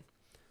me, and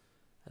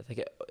I think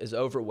it is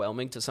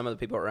overwhelming to some of the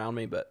people around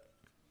me, but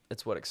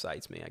it's what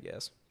excites me, I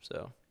guess.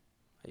 So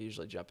I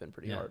usually jump in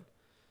pretty hard.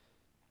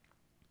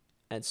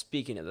 And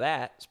speaking of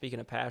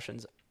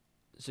passions,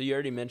 so you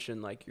already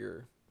mentioned like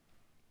your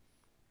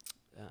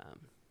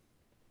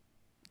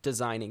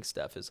designing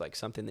stuff is like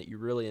something that you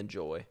really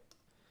enjoy,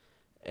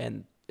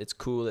 and it's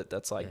cool that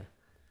that's like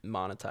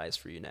monetized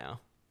for you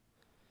now.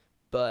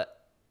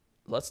 But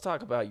let's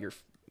talk about your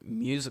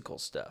musical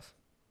stuff,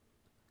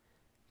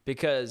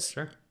 because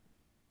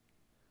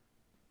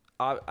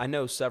I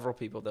know several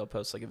people, they'll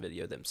post like a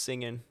video of them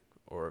singing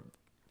or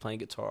playing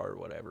guitar or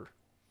whatever,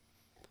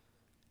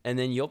 and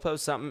then you'll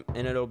post something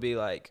and it'll be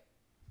like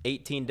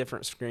 18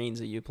 different screens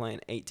of you playing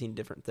 18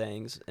 different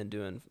things and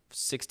doing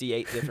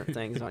 68 different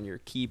things on your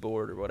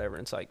keyboard or whatever.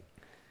 And it's like,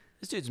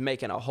 this dude's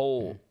making a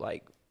whole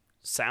like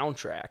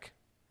soundtrack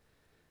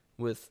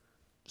with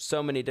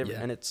so many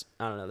different, and it's,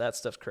 I don't know, that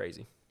stuff's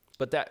crazy.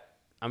 But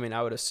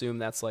I would assume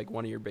that's like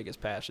one of your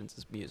biggest passions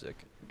is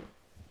music.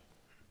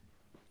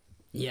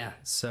 Yeah.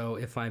 So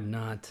if I'm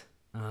not,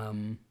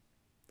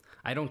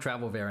 I don't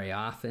travel very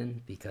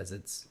often because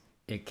it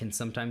can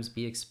sometimes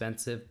be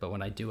expensive, but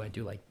when I do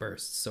like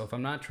bursts. So if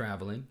I'm not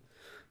traveling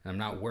and I'm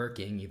not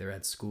working either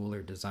at school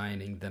or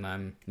designing, then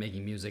I'm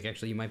making music.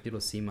 Actually, you might be able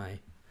to see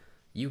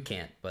you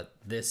can't, but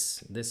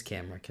this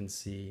camera can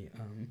see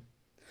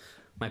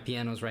my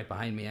piano's right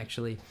behind me.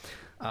 Actually,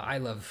 I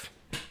love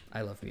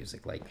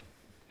music. Like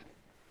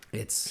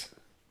it's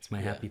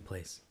my happy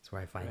place. It's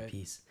where I find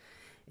peace.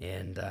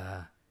 And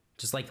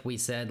just like we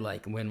said,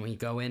 like when we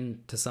go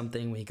into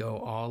something, we go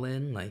all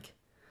in. Like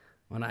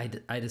when I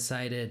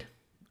decided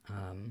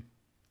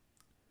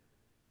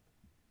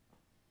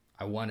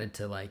I wanted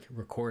to like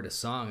record a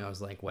song, I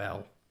was like,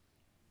 well,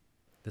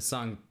 the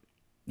song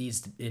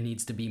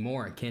needs to be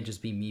more. It can't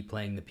just be me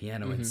playing the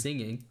piano and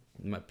singing.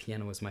 My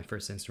piano was my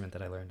first instrument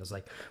that I learned. I was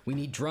like, we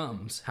need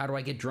drums. How do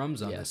I get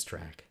drums on this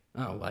track?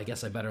 Oh, well, I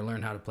guess I better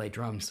learn how to play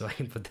drums so I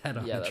can put that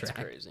on the track. Yeah, that's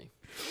crazy.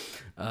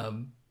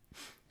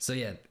 So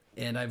yeah,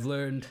 and I've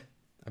learned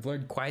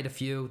quite a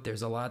few.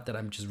 There's a lot that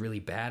I'm just really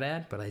bad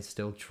at, but I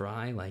still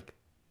try. Like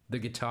the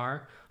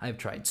guitar, I've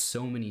tried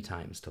so many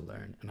times to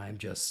learn, and I'm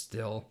just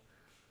still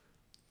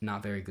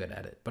not very good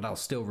at it. But I'll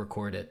still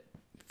record it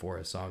for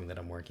a song that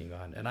I'm working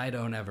on. And I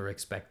don't ever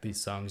expect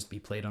these songs to be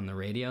played on the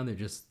radio. They're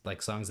just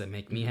like songs that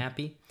make me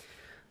happy.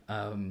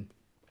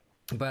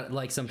 But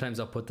like sometimes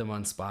I'll put them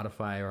on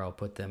Spotify or I'll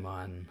put them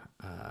on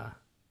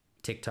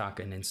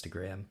TikTok and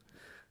Instagram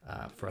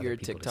for other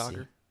people to see.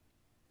 You're a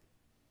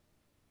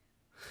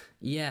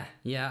TikToker?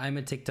 Yeah, I'm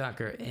a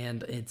TikToker,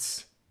 and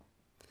it's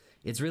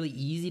really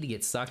easy to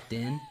get sucked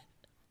in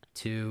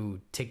to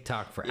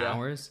TikTok for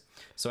hours.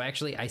 So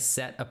actually, I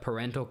set a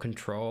parental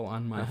control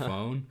on my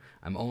phone.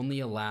 I'm only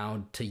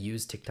allowed to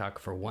use TikTok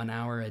for 1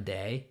 hour a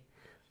day.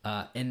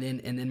 And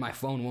then my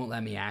phone won't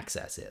let me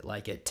access it.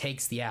 Like, it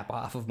takes the app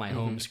off of my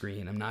home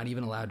screen. I'm not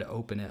even allowed to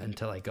open it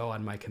until I go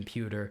on my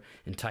computer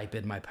and type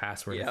in my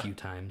password a few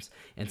times.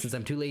 And since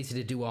I'm too lazy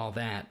to do all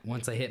that,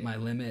 once I hit my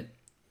limit,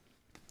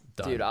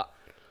 done. Dude, I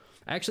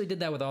actually did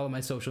that with all of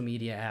my social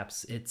media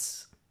apps.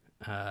 It's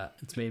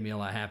made me a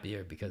lot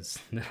happier because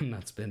I'm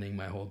not spending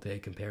my whole day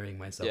comparing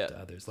myself to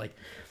others. Like,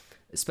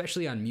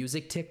 especially on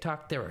music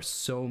TikTok, there are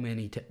so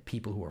many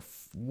people who are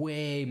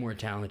way more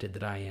talented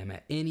than I am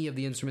at any of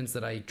the instruments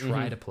that I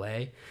try to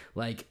play.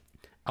 Like,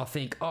 I'll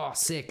think, oh,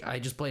 sick, I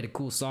just played a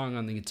cool song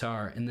on the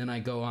guitar. And then I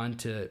go on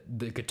to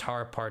the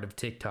guitar part of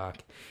TikTok,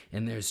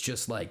 and there's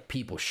just, like,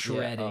 people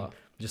shredding,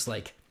 just,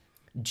 like,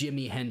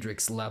 Jimi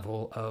Hendrix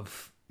level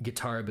of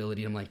guitar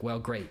ability. I'm like, well,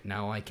 great.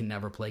 Now I can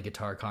never play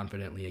guitar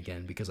confidently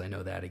again because I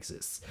know that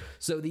exists.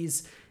 So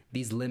these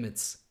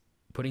limits,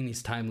 putting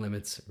these time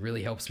limits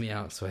really helps me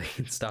out so I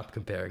can stop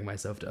comparing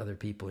myself to other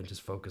people and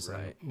just focus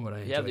on what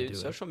I enjoy doing.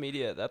 Social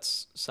media,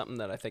 that's something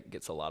that I think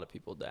gets a lot of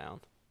people down.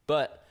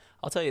 But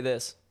I'll tell you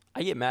this,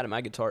 I get mad at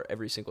my guitar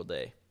every single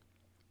day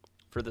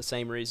for the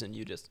same reason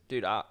you just,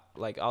 dude,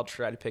 I'll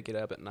try to pick it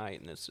up at night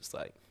and it's just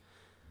like,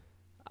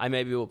 I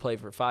maybe will play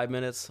for 5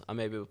 minutes, I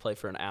maybe will play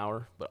for an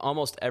hour, but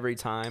almost every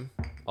time,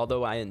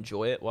 although I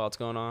enjoy it while it's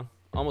going on,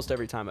 almost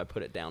every time I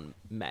put it down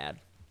mad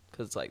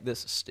because it's like,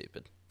 this is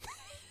stupid.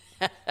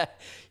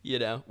 You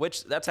know,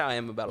 which that's how I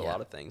am about a lot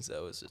of things,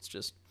 though, is it's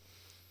just.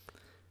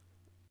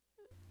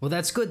 Well,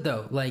 that's good,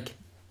 though. Like,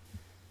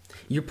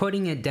 you're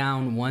putting it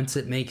down once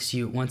it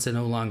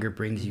no longer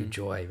brings you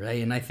joy,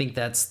 right? And I think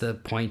that's the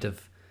point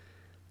of,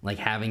 like,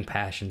 having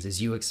passions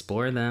is you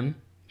explore them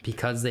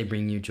because they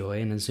bring you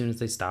joy, and as soon as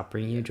they stop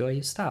bringing you joy,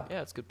 you stop. Yeah,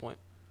 that's a good point.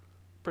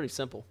 Pretty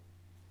simple.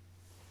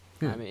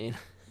 Yeah. I mean,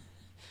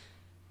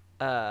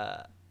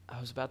 I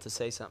was about to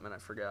say something and I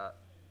forgot.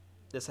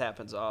 This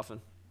happens often.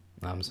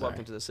 I'm sorry.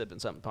 Welcome to the Sippin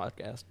Something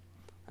podcast.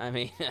 I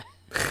mean,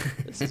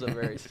 this is a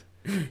very...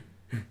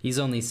 He's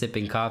only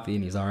sipping coffee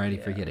and he's already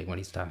forgetting what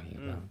he's talking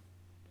about.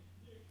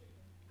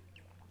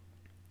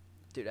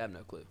 Dude, I have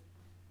no clue.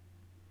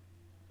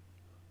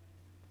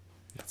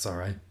 That's all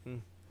right.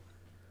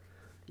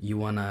 You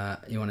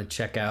wanna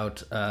check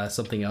out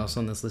something else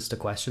on this list of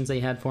questions that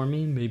you had for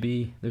me?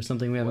 Maybe there's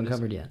something we haven't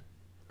covered yet.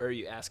 Or are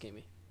you asking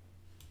me?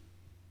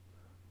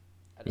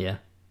 Yeah.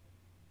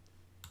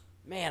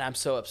 Man, I'm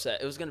so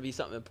upset. It was going to be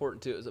something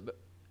important, too.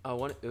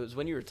 It was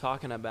when you were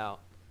talking about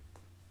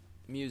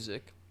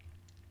music.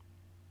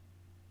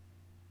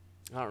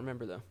 I don't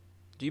remember, though.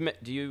 Do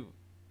you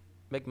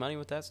make money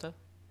with that stuff?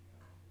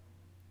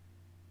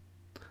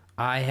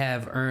 I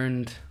have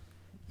earned,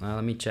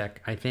 let me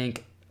check. I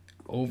think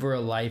over a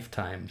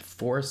lifetime,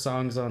 4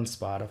 songs on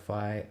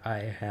Spotify, I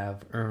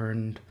have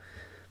earned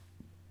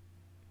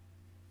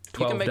 $12.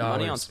 You can make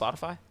money on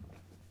Spotify?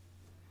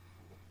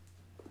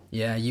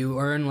 Yeah, you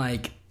earn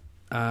like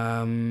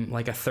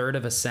a third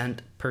of a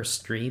cent per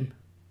stream.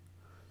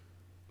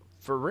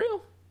 For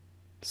real?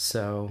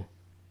 So,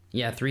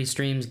 yeah, 3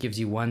 streams gives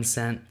you 1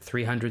 cent.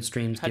 300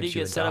 streams How do you gives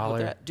you get set up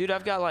with $1. that? Dude,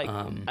 I've got like,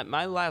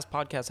 my last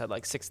podcast had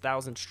like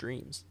 6,000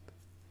 streams.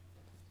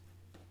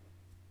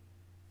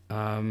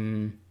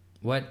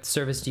 What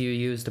service do you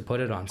use to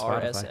put it on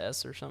Spotify?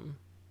 RSS or something?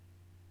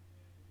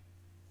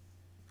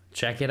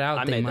 Check it out.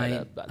 I They made might. that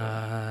up, by the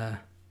way.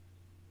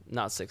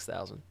 Not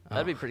 6,000.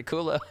 That'd be pretty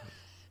cool, though.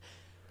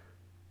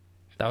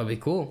 That would be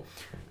cool.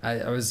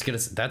 I was gonna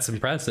say, that's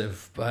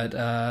impressive, but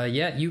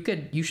yeah,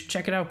 you should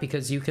check it out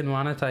because you can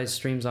monetize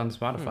streams on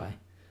Spotify.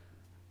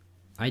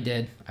 I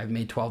did. I've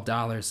made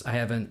 $12. I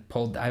haven't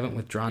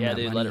withdrawn that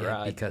money let it yet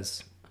ride.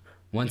 because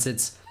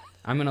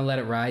I'm gonna let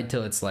it ride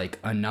till it's like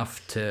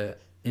enough to.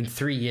 In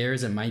 3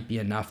 years, it might be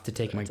enough to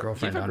take my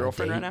girlfriend on a date.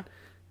 Do you have a girlfriend right now?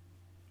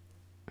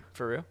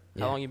 For real?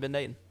 Yeah. How long you been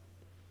dating?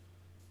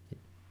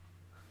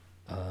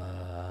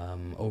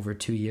 Over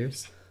 2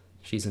 years.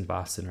 She's in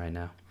Boston right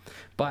now.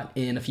 But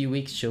in a few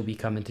weeks, she'll be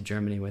coming to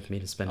Germany with me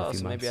to spend a few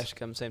so months. maybe I should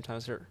come the same time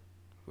as her.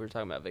 We were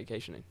talking about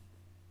vacationing.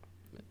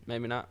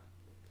 Maybe not.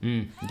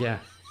 Yeah.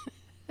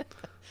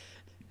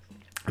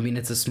 I mean,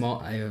 it's a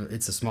small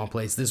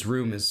place. This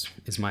room is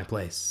my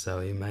place, so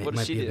it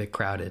might be a bit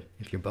crowded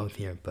if you're both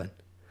here. But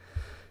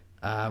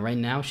right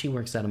now, she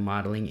works at a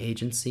modeling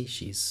agency.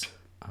 She's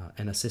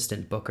an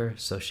assistant booker,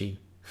 so she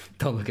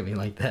don't look at me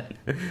like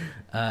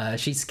that.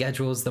 She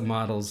schedules the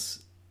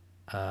models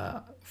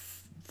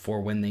for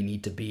when they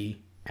need to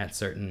be at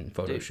certain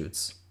photo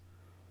shoots.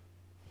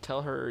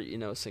 Tell her,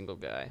 single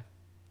guy,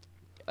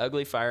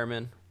 ugly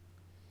fireman.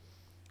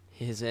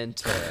 He's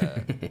into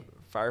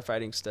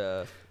firefighting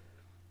stuff,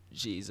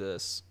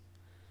 Jesus,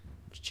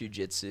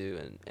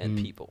 jujitsu, and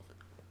people.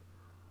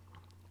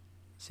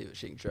 See what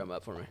she can drum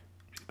up for me.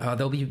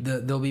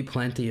 There'll be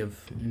plenty of.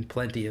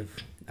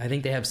 I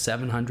think they have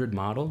 700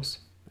 models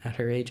at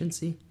her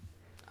agency.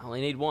 I only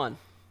need one.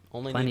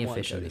 Plenty of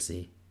fish in the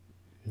sea.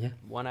 Yeah.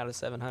 1 out of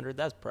 700.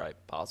 That's probably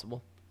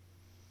possible.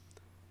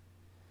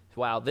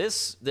 Wow,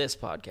 this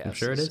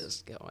podcast is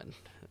just going.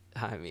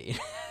 I mean,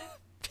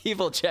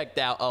 people checked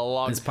out a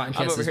long. This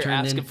podcast I'm over here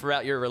asking for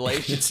out your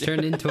relationship. It's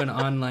turned into an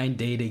online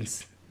dating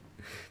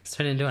It's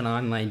turned into an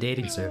online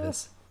dating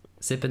service.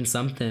 Sippin'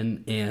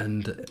 something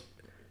and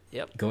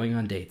going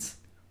on dates.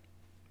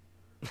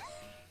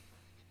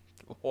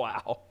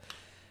 Wow.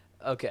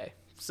 Okay,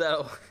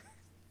 so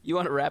you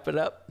want to wrap it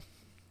up?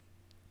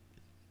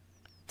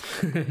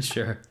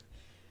 Sure.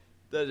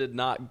 That did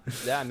not.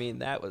 I mean,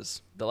 that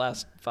was the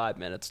last 5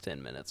 minutes,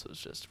 10 minutes was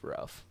just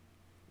rough.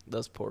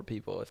 Those poor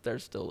people, if they're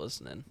still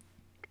listening.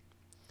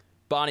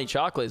 Bonnie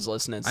Chocolate's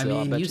listening. So I mean,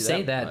 I'll bet you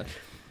say that. Much.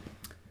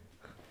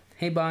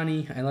 Hey,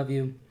 Bonnie, I love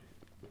you.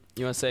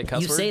 You want to say a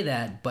cuss You word? say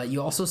that, but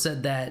you also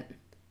said that.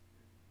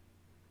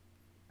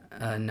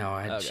 No,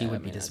 Okay, she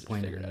would be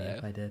disappointed in me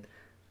if I did.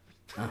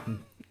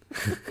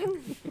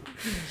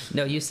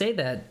 No, you say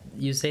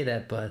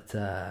that, but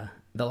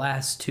the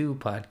last 2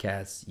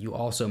 podcasts, you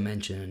also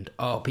mentioned,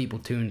 people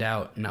tuned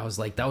out. And I was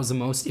like, that was the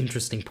most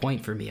interesting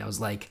point for me. I was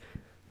like,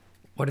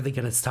 what are they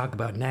going to talk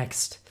about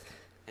next?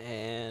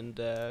 And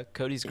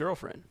Codey's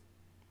girlfriend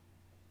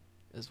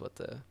is what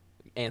the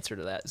answer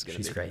to that is going to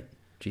be. She's great.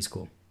 She's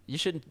cool. You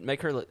should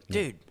make her,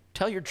 dude,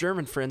 tell your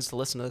German friends to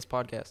listen to this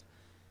podcast.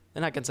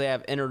 Then I can say I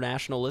have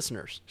international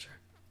listeners. Sure.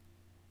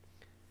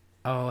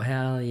 Oh,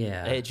 hell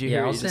yeah. Hey, did you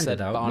hear I'll you just send said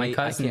it out. Bonnie? My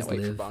cousins I can't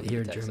wait for live Bonnie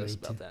here to in text Germany us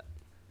about too.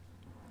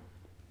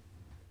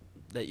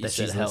 That you That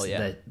said she's hell listened-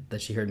 yeah.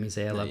 That she heard me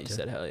say I No, love you to.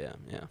 said hell yeah,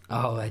 yeah.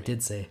 Oh, I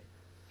did say.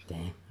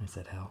 Dang, I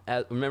said hell.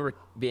 Remember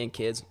being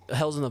kids?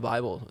 Hell's in the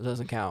Bible. It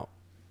doesn't count.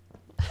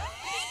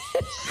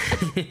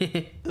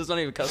 There's not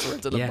even cuss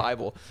words in the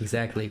Bible.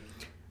 Exactly.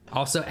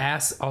 Also,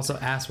 ass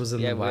was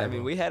in the Bible. I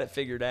mean, we had it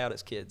figured out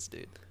as kids,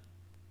 dude.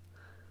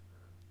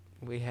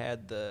 We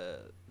had the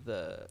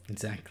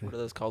Exactly. what are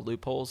those called?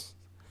 Loopholes.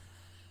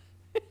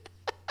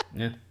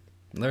 Yeah.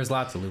 There's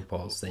lots of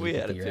loopholes that We you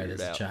had can it figure out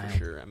figured as a out child. for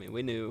sure. I mean,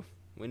 we knew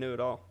it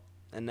all,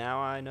 and now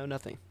I know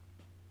nothing.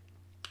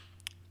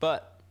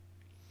 But,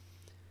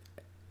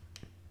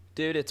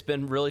 dude, it's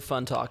been really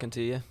fun talking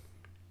to you.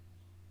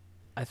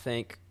 I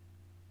think.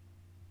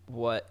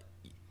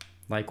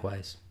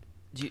 Likewise.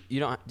 Do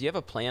you have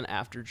a plan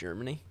after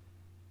Germany?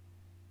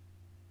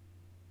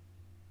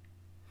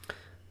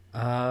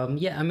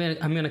 Yeah,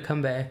 I'm gonna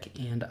come back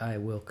and I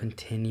will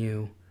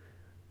continue.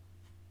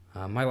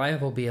 My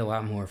life will be a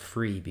lot more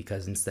free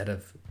because instead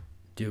of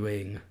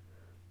doing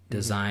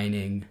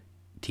designing,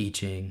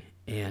 teaching,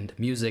 and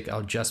music,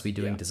 I'll just be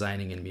doing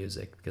designing and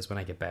music because when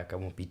I get back, I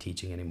won't be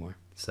teaching anymore.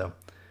 So,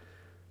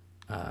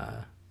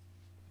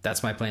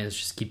 that's my plan, is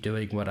just keep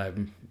doing what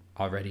I'm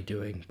already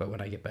doing, but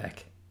when I get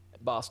back.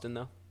 Boston,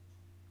 though?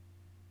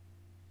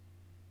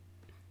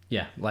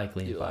 Yeah,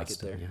 likely You in like it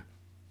Boston, there? yeah.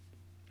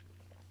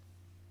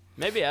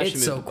 Maybe I should It's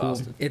move so to cool.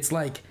 Boston. It's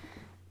like,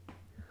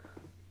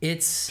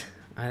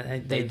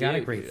 they got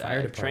a great fire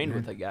I department. trained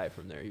with a guy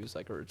from there. He was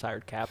like a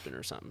retired captain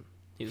or something.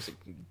 He was a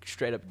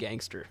straight up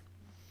gangster.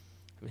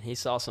 I mean, he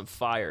saw some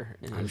fire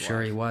in his I'm sure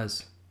life. he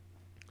was.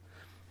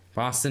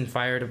 Boston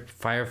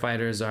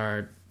firefighters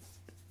are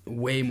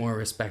way more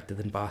respected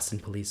than Boston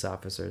police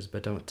officers,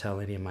 but don't tell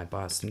any of my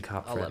Boston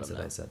cop I'll let friends them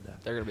that know. I said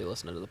that. They're gonna be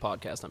listening to the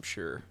podcast, I'm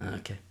sure.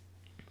 Okay.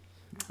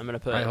 I'm gonna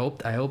put. I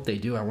hope they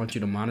do. I want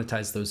you to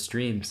monetize those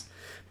streams.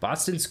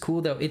 Boston's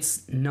cool though.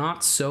 It's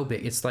not so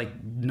big. It's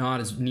like not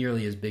as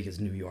nearly as big as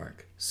New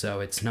York. So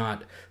it's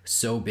not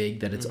so big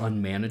that it's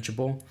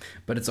unmanageable,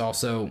 but it's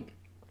also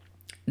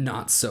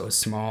not so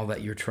small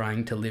that you're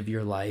trying to live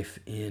your life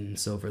in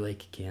Silver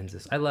Lake,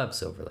 Kansas. I love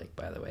Silver Lake,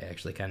 by the way. I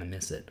actually kind of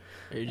miss it.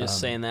 Are you just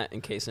saying that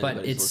in case but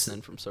anybody's it's-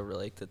 listening from Silver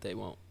Lake that they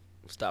won't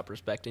stop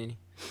respecting you?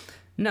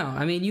 No,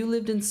 I mean, you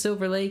lived in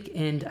Silver Lake,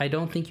 and I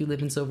don't think you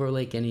live in Silver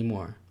Lake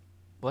anymore.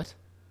 What?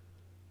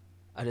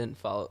 I didn't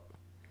follow.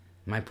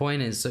 My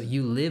point is, so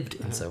you lived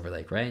in Silver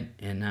Lake, right?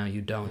 And now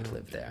you don't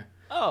live there.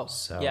 Oh,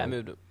 So- yeah, I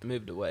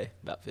moved away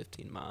about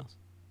 15 miles.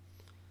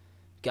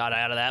 Got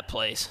out of that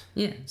place.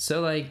 Yeah,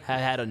 so like I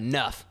had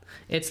enough.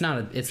 it's not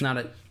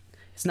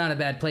a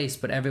bad place,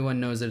 but everyone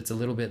knows that it's a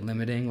little bit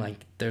limiting.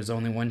 Like there's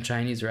only one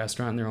Chinese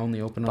restaurant, and they're only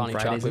open Bonnie on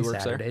Fridays and Chocolate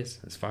works there? Saturdays,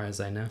 as far as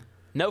I know.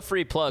 No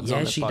free plugs on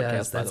Yeah, this she podcast,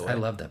 does. by the way. I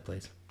love that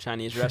place.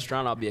 Chinese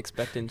restaurant. I'll be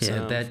expecting Yeah,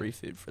 some that- free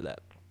food for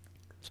that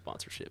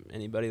sponsorship.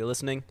 Anybody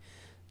listening,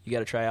 you got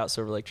to try out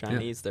Silver Lake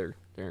Chinese. They're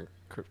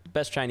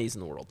best Chinese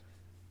in the world.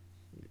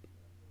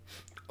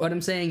 What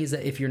I'm saying is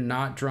that if you're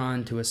not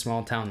drawn to a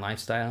small town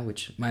lifestyle,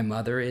 which my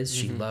mother is,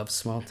 she loves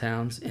small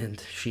towns,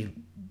 and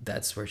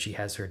that's where she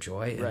has her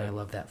joy, and Right. I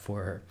love that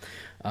for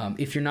her.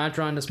 If you're not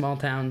drawn to small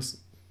towns,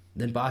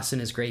 then Boston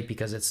is great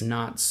because it's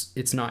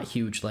not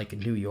huge like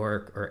New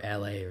York or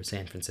LA or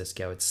San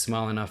Francisco. It's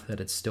small enough that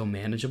it's still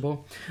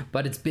manageable,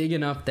 but it's big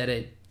enough that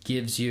it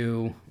gives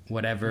you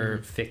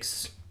whatever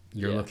fix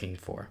you're looking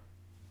for,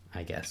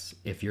 I guess,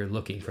 if you're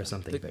looking for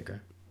something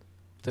bigger.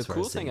 The as far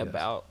cool as city thing goes.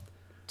 about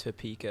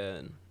Topeka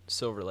and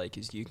Silver Lake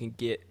is you can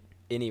get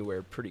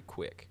anywhere pretty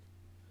quick.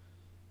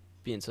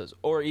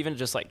 Or even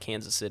just like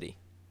Kansas City.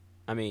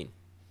 I mean,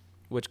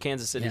 which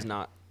Kansas City is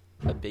not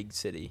a big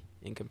city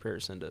in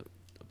comparison to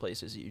the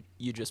places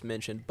you just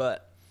mentioned,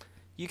 but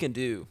you can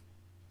do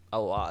a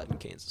lot in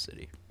Kansas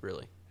City,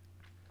 really.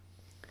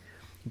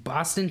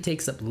 Boston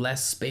takes up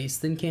less space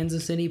than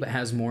Kansas City, but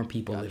has more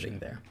people living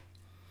there.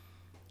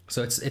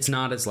 So it's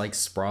not as like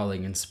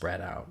sprawling and spread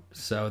out.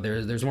 So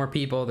there's more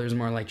people, there's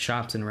more like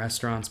shops and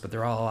restaurants, but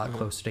they're all a lot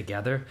closer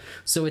together.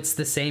 So it's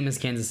the same as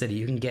Kansas City.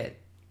 You can get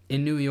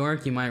in New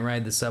York, you might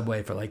ride the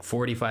subway for like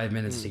 45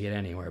 minutes to get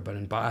anywhere, but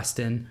in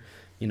Boston,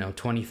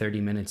 20,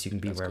 30 minutes you can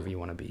be wherever you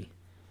want to be.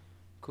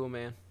 Cool,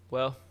 man.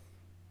 Well,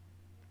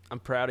 I'm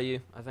proud of you.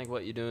 I think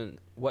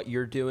what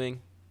you're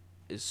doing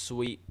is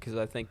sweet because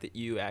I think that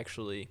you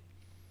actually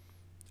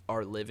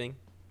are living,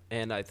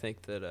 and I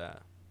think that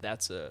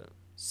that's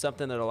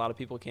something that a lot of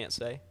people can't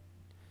say.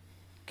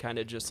 Kind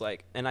of just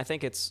like, and I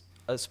think it's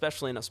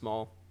especially in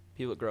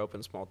people that grow up in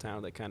a small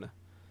town, I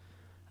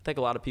think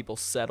a lot of people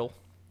settle.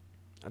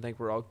 I think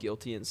we're all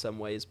guilty in some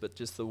ways, but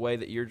just the way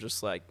that you're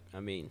just like, I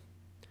mean,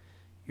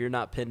 you're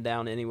not pinned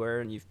down anywhere,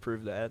 and you've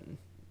proved that. And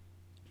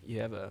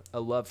you have a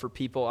love for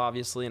people,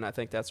 obviously, and I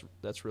think that's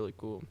really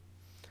cool.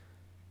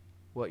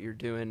 What you're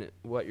doing.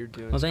 Well,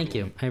 thank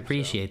you. I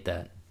appreciate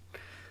that.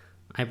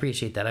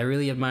 I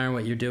really admire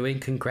what you're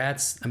doing.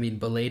 Congrats. I mean,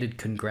 belated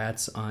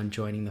congrats on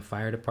joining the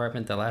fire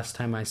department. The last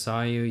time I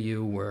saw you,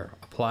 you were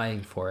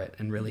applying for it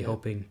and really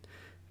hoping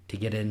to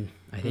get in,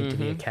 I think, to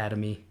the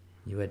academy.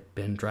 You had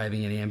been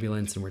driving an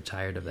ambulance and were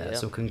tired of that. Yep.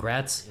 So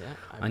congrats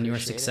on your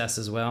success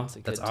as well.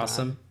 That's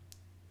awesome.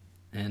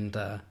 And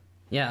I'm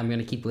going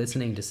to keep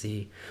listening to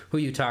see who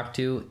you talk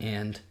to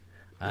and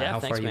how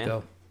far you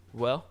go.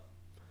 Well,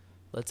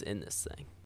 let's end this thing.